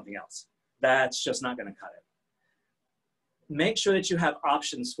to use something else. That's just not gonna cut it. Make sure that you have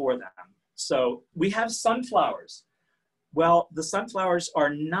options for them. So we have sunflowers. Well, the sunflowers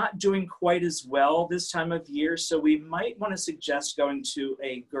are not doing quite as well this time of year, so we might want to suggest going to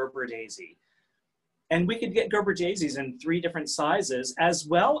a Gerber daisy. And we could get Gerber daisies in 3 different sizes, as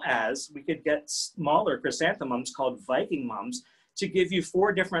well as we could get smaller chrysanthemums called Viking mums to give you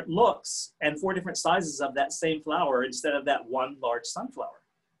 4 different looks and 4 different sizes of that same flower instead of that one large sunflower,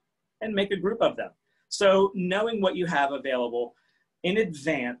 and make a group of them. So knowing what you have available in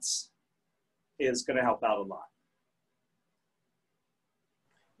advance is going to help out a lot.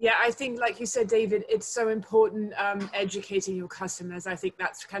 Yeah, I think, like you said, David, it's so important educating your customers. I think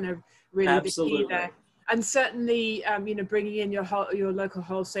that's kind of really the key there. And certainly, you know, bringing in your local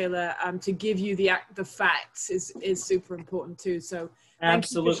wholesaler to give you the facts is super important too. So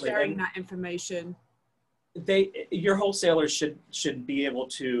thank you for sharing that information. Your wholesalers should be able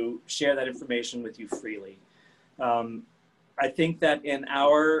to share that information with you freely. I think that in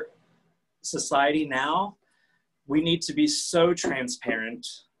our society now, we need to be so transparent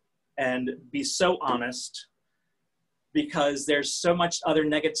and be so honest, because there's so much other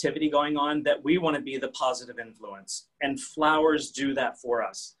negativity going on that we want to be the positive influence, and flowers do that for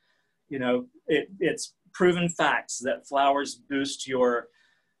us. You know, it's proven facts that flowers boost your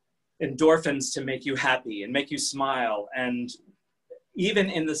endorphins to make you happy and make you smile, and even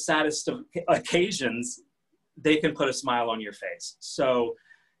in the saddest of occasions, they can put a smile on your face. So,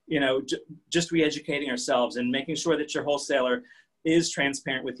 you know, just re-educating ourselves and making sure that your wholesaler is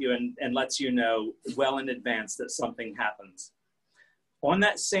transparent with you and lets you know well in advance that something happens. On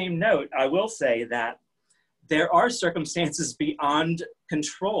that same note, I will say that there are circumstances beyond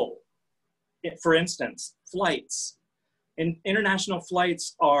control. For instance, flights. International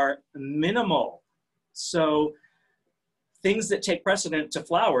flights are minimal. So things that take precedent to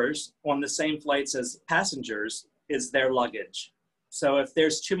flowers on the same flights as passengers is their luggage. So if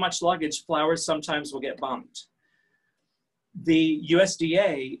there's too much luggage, flowers sometimes will get bumped. The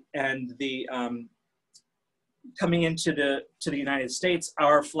USDA and the coming into the United States,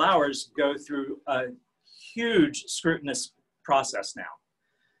 our flowers go through a huge scrutinous process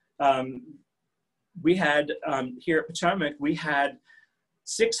now. We had here at Potomac, we had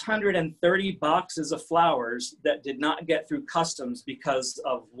 630 boxes of flowers that did not get through customs because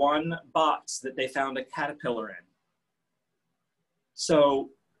of one box that they found a caterpillar in.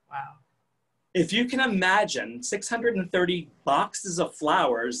 So, wow. If you can imagine 630 boxes of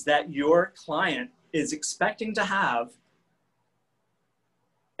flowers that your client is expecting to have,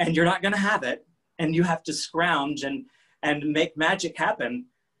 and you're not going to have it, and you have to scrounge and make magic happen,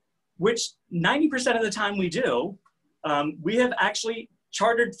 which 90% of the time we do, we have actually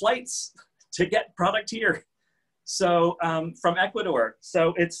chartered flights to get product here. So from Ecuador.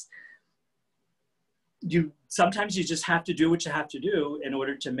 So sometimes you just have to do what you have to do in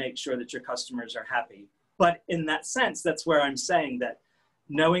order to make sure that your customers are happy. But in that sense, that's where I'm saying that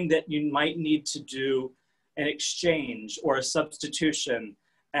knowing that you might need to do an exchange or a substitution,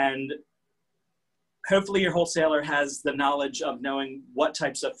 and hopefully your wholesaler has the knowledge of knowing what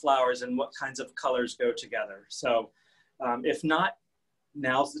types of flowers and what kinds of colors go together. So if not,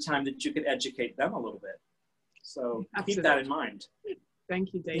 now's the time that you can educate them a little bit. So Absolutely. Keep that in mind.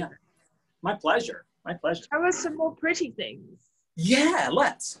 Thank you, David. Yeah. My pleasure. My pleasure. Show us some more pretty things. Yeah,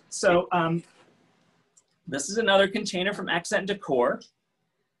 let's. So this is another container from Accent Decor.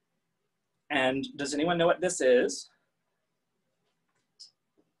 And does anyone know what this is?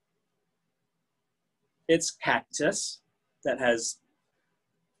 It's cactus that has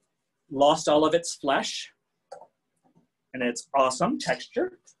lost all of its flesh. And it's awesome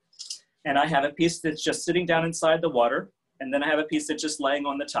texture. And I have a piece that's just sitting down inside the water. And then I have a piece that's just laying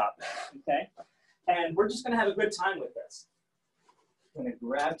on the top, okay? And we're just gonna have a good time with this. I'm gonna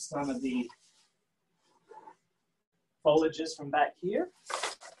grab some of the foliages from back here.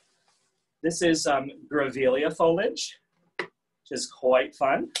 This is Grevillea foliage, which is quite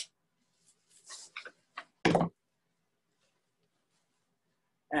fun.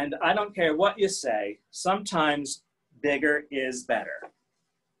 And I don't care what you say, sometimes bigger is better.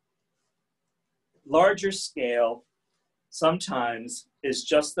 Larger scale sometimes is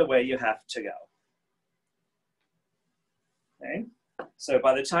just the way you have to go. Okay, so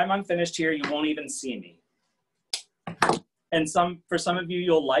by the time I'm finished here, you won't even see me. And for some of you,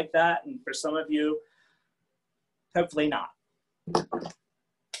 you'll like that, and for some of you, hopefully not.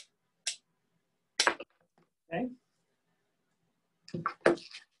 Okay.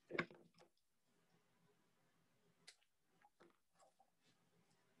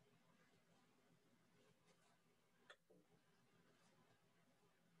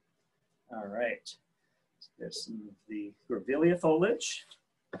 All right, so there's some of the Grevillea foliage.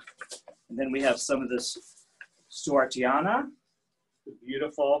 And then we have some of this Swartiana, the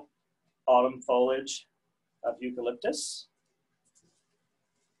beautiful autumn foliage of eucalyptus.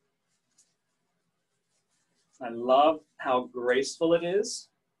 I love how graceful it is.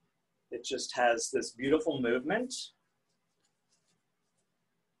 It just has this beautiful movement.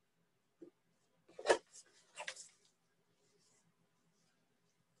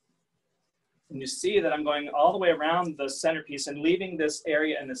 And you see that I'm going all the way around the centerpiece and leaving this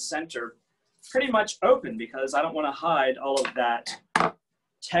area in the center pretty much open because I don't want to hide all of that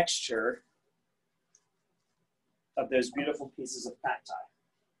texture of those beautiful pieces of cacti.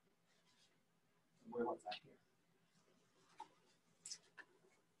 Where was that here?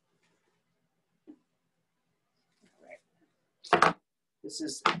 Right. This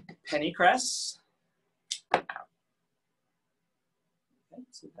is pennycress. Okay,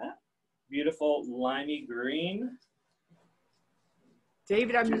 see that? Beautiful limey green.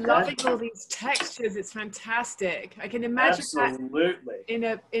 David, I'm loving all these textures. It's fantastic. I can imagine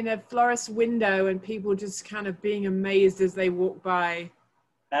that in a florist window and people just kind of being amazed as they walk by.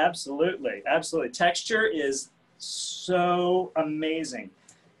 Absolutely, absolutely. Texture is so amazing.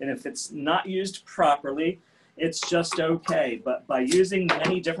 And if it's not used properly, it's just okay. But by using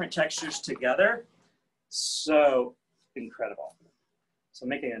many different textures together, so incredible. So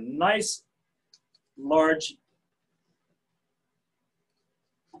making a nice, large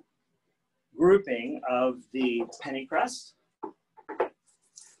grouping of the pennycress.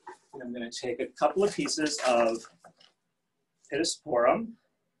 And I'm going to take a couple of pieces of Pittosporum,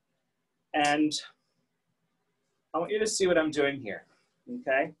 and I want you to see what I'm doing here,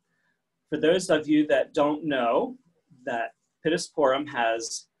 okay? For those of you that don't know, that Pittosporum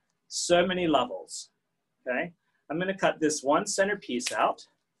has so many levels, okay? I'm going to cut this one center piece out,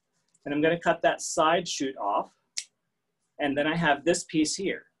 and I'm going to cut that side shoot off, and then I have this piece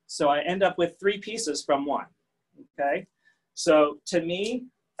here. So I end up with 3 pieces from one, okay? So to me,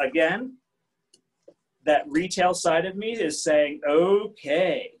 again, that retail side of me is saying,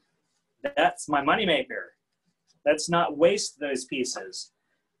 okay, that's my moneymaker. Let's not waste those pieces.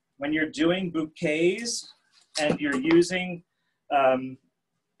 When you're doing bouquets and you're using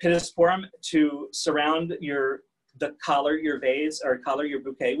Pittosporum to surround the color your vase or color your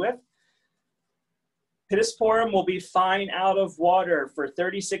bouquet with, Pittosporum will be fine out of water for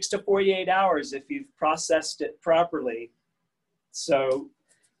 36 to 48 hours if you've processed it properly. So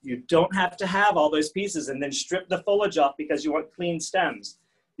you don't have to have all those pieces and then strip the foliage off because you want clean stems.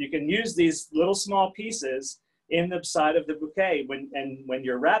 You can use these little small pieces in the side of the bouquet, and when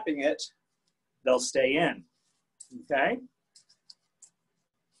you're wrapping it, they'll stay in, okay?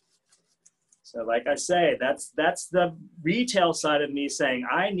 So like I say, that's the retail side of me saying,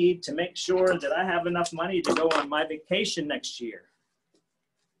 I need to make sure that I have enough money to go on my vacation next year.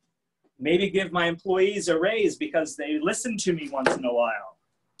 Maybe give my employees a raise because they listen to me once in a while.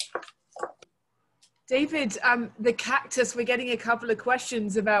 David, the cactus, we're getting a couple of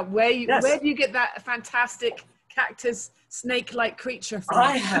questions about where do you get that fantastic cactus snake-like creature from?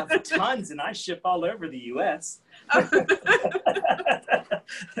 I have tons and I ship all over the US.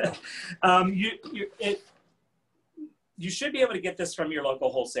 You should be able to get this from your local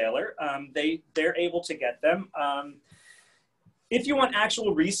wholesaler. They're able to get them. If you want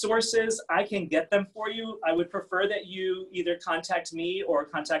actual resources, I can get them for you. I would prefer that you either contact me or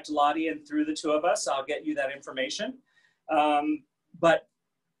contact Lottie, and through the two of us, I'll get you that information. But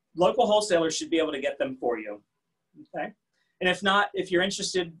local wholesalers should be able to get them for you, okay? And if not, if you're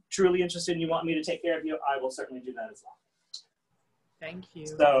interested, truly interested, and you want me to take care of you, I will certainly do that as well. Thank you.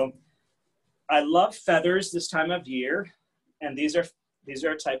 So I love feathers this time of year, and these are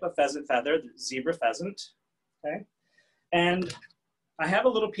a type of pheasant feather, zebra pheasant, okay? And I have a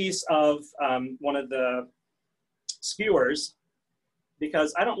little piece of one of the skewers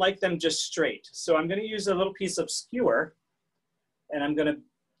because I don't like them just straight. So I'm going to use a little piece of skewer, and I'm going to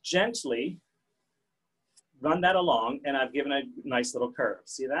gently run that along, and I've given a nice little curve.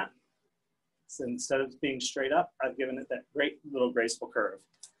 See that? So instead of being straight up, I've given it that great little graceful curve.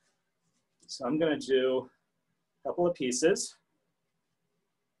 So I'm going to do a couple of pieces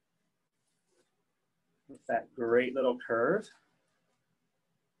with that great little curve.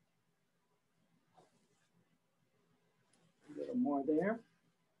 A little more there.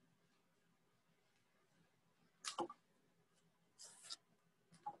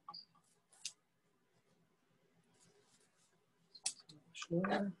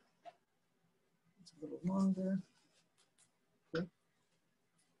 Shorter. It's a little longer. Okay.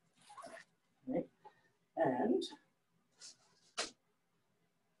 Right. And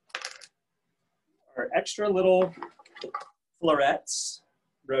our extra little florets,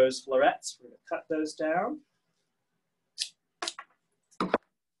 rose florets, we're going to cut those down.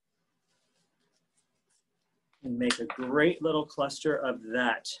 and make a great little cluster of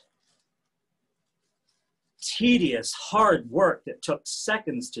that tedious, hard work that took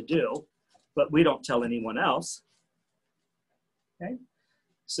seconds to do, but we don't tell anyone else. Okay,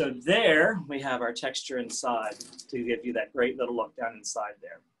 so there we have our texture inside to give you that great little look down inside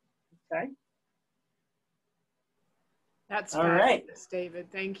there. Okay. That's all right,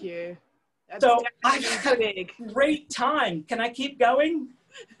 David. Thank you. That's so I've had big. a great time. Can I keep going?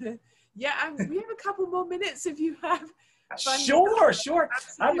 Yeah, we have a couple more minutes if you have. Sure. Absolutely.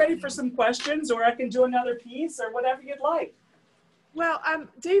 I'm ready for some questions, or I can do another piece, or whatever you'd like. Well,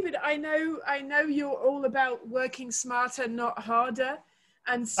 David, I know you're all about working smarter, not harder.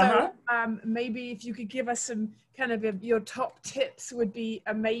 And so maybe if you could give us some kind of your top tips would be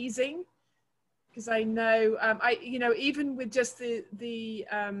amazing. Because I know, even with just the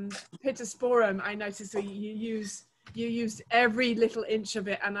Pittosporum, I noticed that you used every little inch of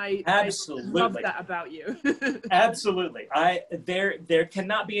it, and I love that about you. Absolutely, there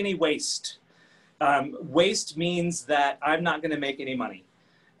cannot be any waste. Waste means that I'm not going to make any money.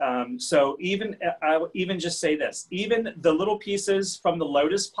 So I will even just say this: even the little pieces from the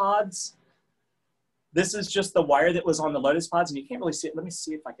lotus pods. This is just the wire that was on the lotus pods, and you can't really see it. Let me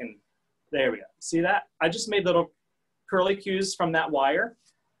see if I can. There we go. See that? I just made little curly cues from that wire.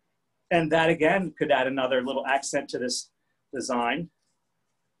 And that, again, could add another little accent to this design.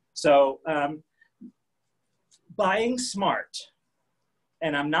 So buying smart.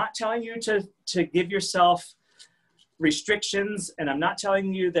 And I'm not telling you to give yourself restrictions. And I'm not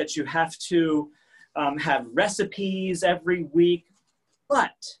telling you that you have to have recipes every week.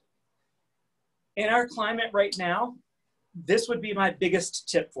 But in our climate right now, this would be my biggest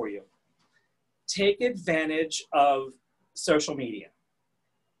tip for you. Take advantage of social media.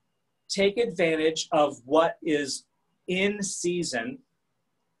 Take advantage of what is in season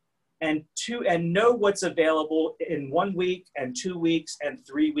and know what's available in 1 week and 2 weeks and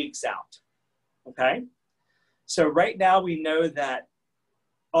 3 weeks out, okay? So right now we know that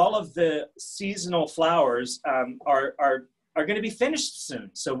all of the seasonal flowers are going to be finished soon.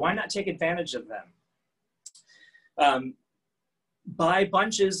 So why not take advantage of them? Buy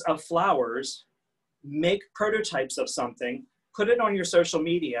bunches of flowers, make prototypes of something, put it on your social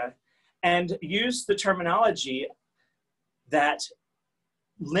media, and use the terminology that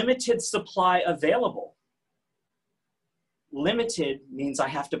limited supply available. Limited means I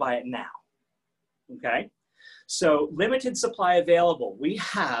have to buy it now, okay? So limited supply available. We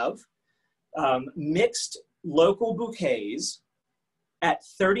have mixed local bouquets at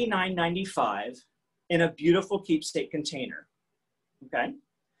 $39.95 in a beautiful keepsake container, okay?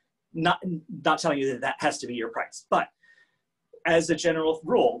 Not telling you that has to be your price, but as a general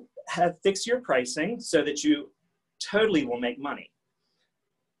rule, fix your pricing so that you totally will make money.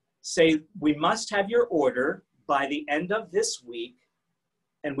 Say, we must have your order by the end of this week,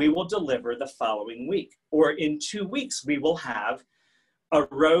 and we will deliver the following week. Or in 2 weeks, we will have a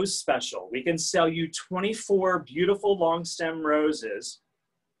rose special. We can sell you 24 beautiful long stem roses.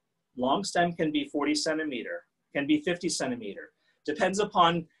 Long stem can be 40 centimeter, can be 50 centimeter. Depends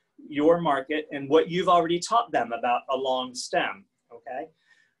upon your market and what you've already taught them about a long stem, okay?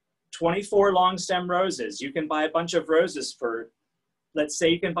 24 long stem roses. You can buy a bunch of roses for, let's say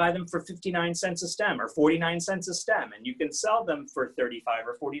you can buy them for 59 cents a stem or 49 cents a stem, and you can sell them for $35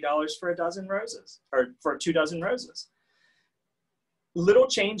 or $40 for a dozen roses, or for 2 dozen roses. Little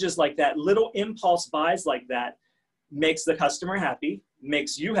changes like that, little impulse buys like that makes the customer happy,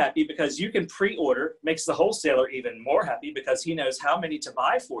 makes you happy because you can pre-order, makes the wholesaler even more happy because he knows how many to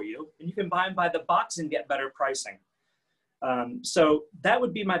buy for you, and you can buy them by the box and get better pricing. So that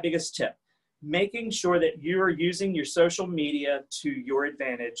would be my biggest tip. Making sure that you're using your social media to your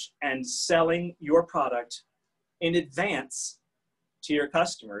advantage and selling your product in advance to your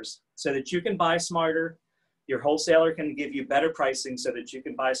customers so that you can buy smarter. Your wholesaler can give you better pricing so that you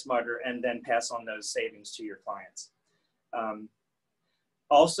can buy smarter and then pass on those savings to your clients.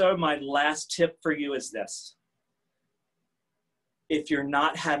 Also, my last tip for you is this. If you're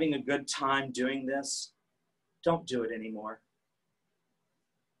not having a good time doing this, don't do it anymore.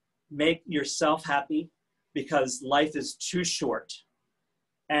 Make yourself happy because life is too short.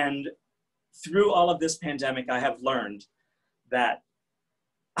 And through all of this pandemic, I have learned that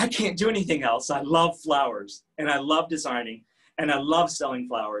I can't do anything else. I love flowers and I love designing and I love selling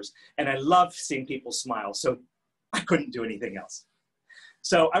flowers and I love seeing people smile. So I couldn't do anything else.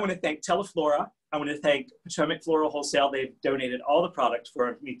 So I want to thank Teleflora. I want to thank Potomac Floral Wholesale. They've donated all the product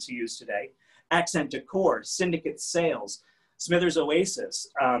for me to use today. Accent Decor, Syndicate Sales, Smithers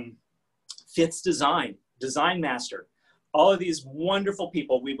Oasis, Fitz Design, Design Master. all of these wonderful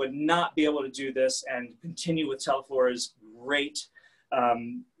people. We would not be able to do this and continue with Teleflora's great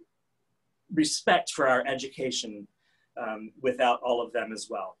respect for our education without all of them as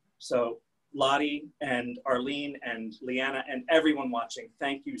well. So Lottie and Arlene and Leanna and everyone watching,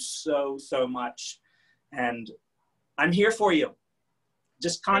 thank you so, so much. And I'm here for you.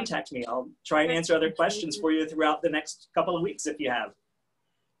 Just contact me. I'll try and answer other questions for you throughout the next couple of weeks if you have.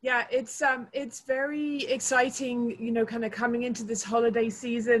 Yeah, it's very exciting, you know, kind of coming into this holiday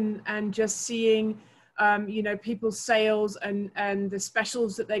season and just seeing, you know, people's sales and the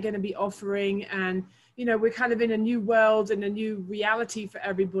specials that they're going to be offering. And, you know, we're kind of in a new world and a new reality for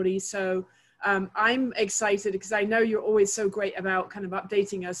everybody. So I'm excited because I know you're always so great about kind of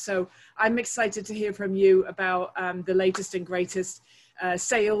updating us. So I'm excited to hear from you about the latest and greatest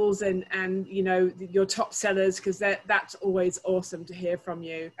sales and you know, your top sellers, because that's always awesome to hear from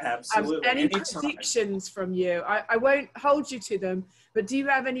you. Absolutely. Any predictions from you? I won't hold you to them, but do you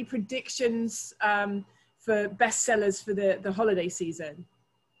have any predictions for bestsellers for the holiday season?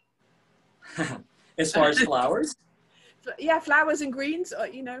 As far as flowers? Yeah, flowers and greens,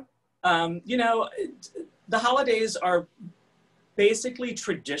 you know. You know, the holidays are basically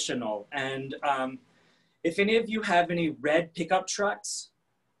traditional, and if any of you have any red pickup trucks,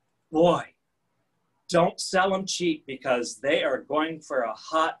 boy, don't sell them cheap because they are going for a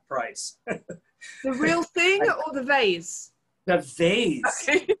hot price. The real thing or the vase? The vase,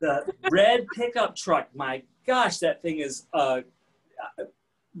 okay. The red pickup truck, my gosh, that thing is,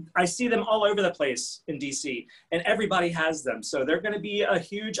 I see them all over the place in DC, and everybody has them. So they're going to be a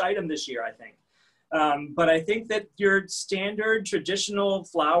huge item this year, I think. But I think that your standard traditional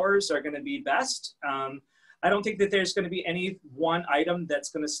flowers are going to be best. I don't think that there's going to be any one item that's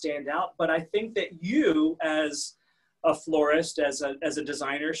going to stand out, but I think that you as a florist, as a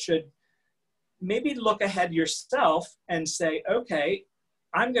designer, should maybe look ahead yourself and say, okay,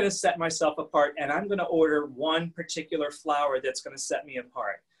 I'm going to set myself apart and I'm going to order one particular flower that's going to set me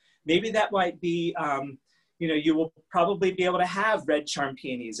apart. Maybe that might be, you know, you will probably be able to have red charm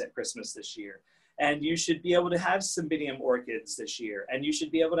peonies at Christmas this year. And you should be able to have cymbidium orchids this year. And you should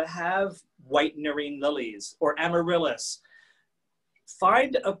be able to have white nerine lilies or amaryllis.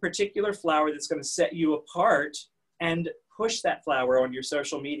 Find a particular flower that's going to set you apart and push that flower on your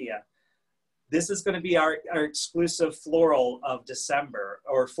social media. This is going to be our exclusive floral of December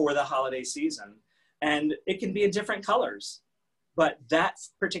or for the holiday season. And it can be in different colors. But that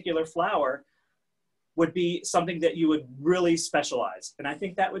particular flower would be something that you would really specialize. And I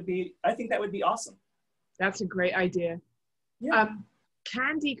think that would be awesome. That's a great idea. Yeah.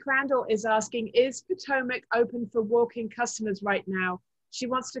 Candy Crandall is asking, is Potomac open for walk-in customers right now? She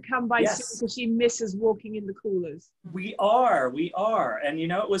wants to come by soon because she misses walking in the coolers. We are. And you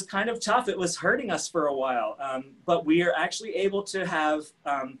know, it was kind of tough. It was hurting us for a while. But we are actually able to have,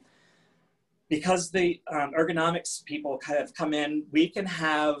 because the ergonomics people have come in, we can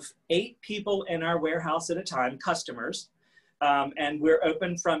have 8 people in our warehouse at a time, customers. And we're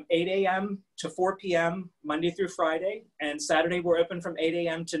open from 8 a.m. to 4 p.m. Monday through Friday. And Saturday we're open from 8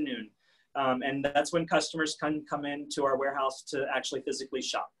 a.m. to noon. And that's when customers can come into our warehouse to actually physically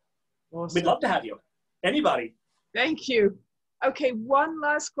shop. Awesome. We'd love to have you. Anybody. Thank you. Okay, one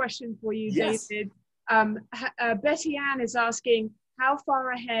last question for you, yes. David. Betty Ann is asking, how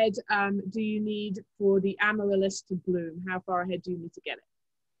far ahead do you need for the amaryllis to bloom? How far ahead do you need to get it?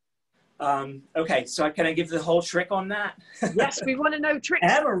 Okay, so can I give the whole trick on that? Yes, we want to know tricks.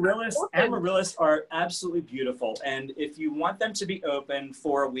 Amaryllis are absolutely beautiful. And if you want them to be open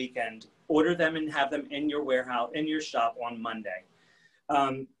for a weekend, order them and have them in your warehouse, in your shop on Monday.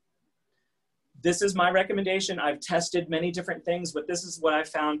 This is my recommendation. I've tested many different things, but this is what I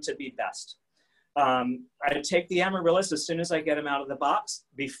found to be best. I take the amaryllis as soon as I get them out of the box.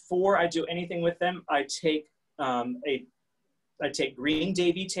 Before I do anything with them, I take green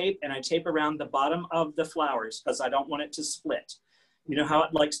Davy tape and I tape around the bottom of the flowers because I don't want it to split. You know how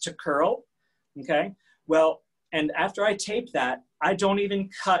it likes to curl? Okay. Well, and after I tape that, I don't even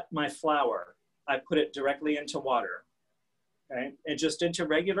cut my flower. I put it directly into water. Okay. And just into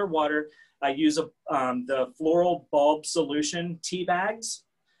regular water. I use the floral bulb solution tea bags.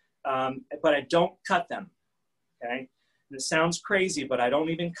 But I don't cut them, okay? And it sounds crazy, but I don't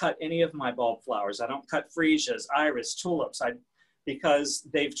even cut any of my bulb flowers. I don't cut freesias, iris, tulips, because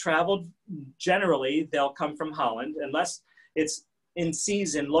they've traveled, generally, they'll come from Holland. Unless it's in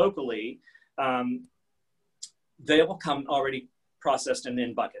season locally, they will come already processed and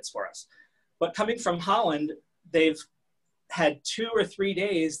in buckets for us. But coming from Holland, they've had 2 or 3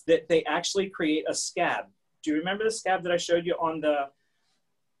 days that they actually create a scab. Do you remember the scab that I showed you on the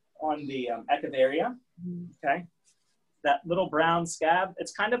Echeveria? Okay. that little brown scab,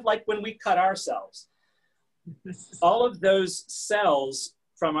 it's kind of like when we cut ourselves. All of those cells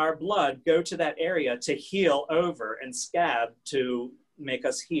from our blood go to that area to heal over and scab to make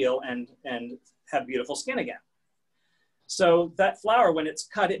us heal and have beautiful skin again. So that flower, when it's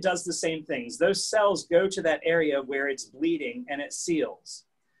cut, it does the same things. Those cells go to that area where it's bleeding and it seals.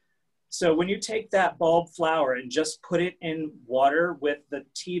 So when you take that bulb flower and just put it in water with the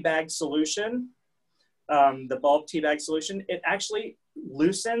tea bag solution, the bulb tea bag solution, it actually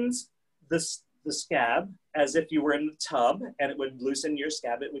loosens the scab as if you were in the tub, and it would loosen your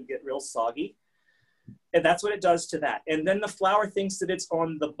scab. It would get real soggy. And that's what it does to that. And then the flower thinks that it's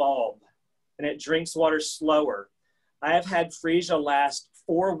on the bulb and it drinks water slower. I have had freesia last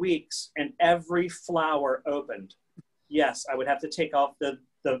 4 weeks and every flower opened. Yes, I would have to take off the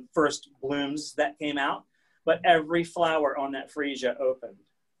first blooms that came out, but every flower on that freesia opened.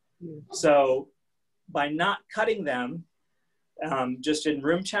 So by not cutting them, just in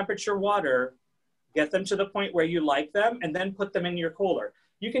room temperature water, get them to the point where you like them and then put them in your cooler.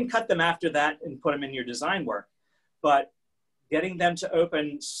 You can cut them after that and put them in your design work, but getting them to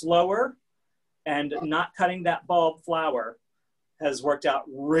open slower and not cutting that bulb flower has worked out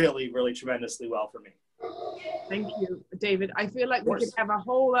really, really tremendously well for me. Thank you, David. I feel like we could have a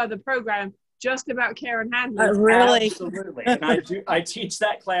whole other program just about care and handling. Really? Absolutely. And I teach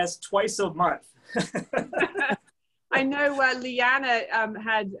that class twice a month. I know Leanna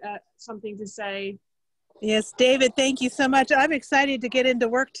had something to say. Yes, David, thank you so much. I'm excited to get into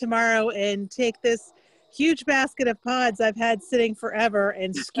work tomorrow and take this huge basket of pods I've had sitting forever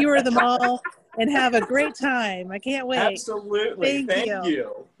and skewer them all and have a great time. I can't wait. Absolutely. Thank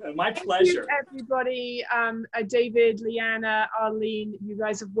you. My pleasure. Thank you, everybody. David, Leanna, Arlene, you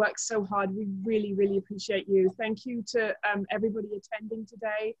guys have worked so hard. We really, really appreciate you. Thank you to everybody attending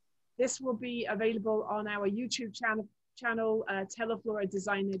today. This will be available on our YouTube channel, Teleflora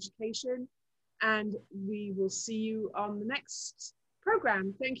Design Education. And we will see you on the next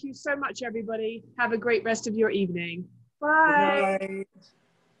program. Thank you so much, everybody. Have a great rest of your evening. Bye. Good night.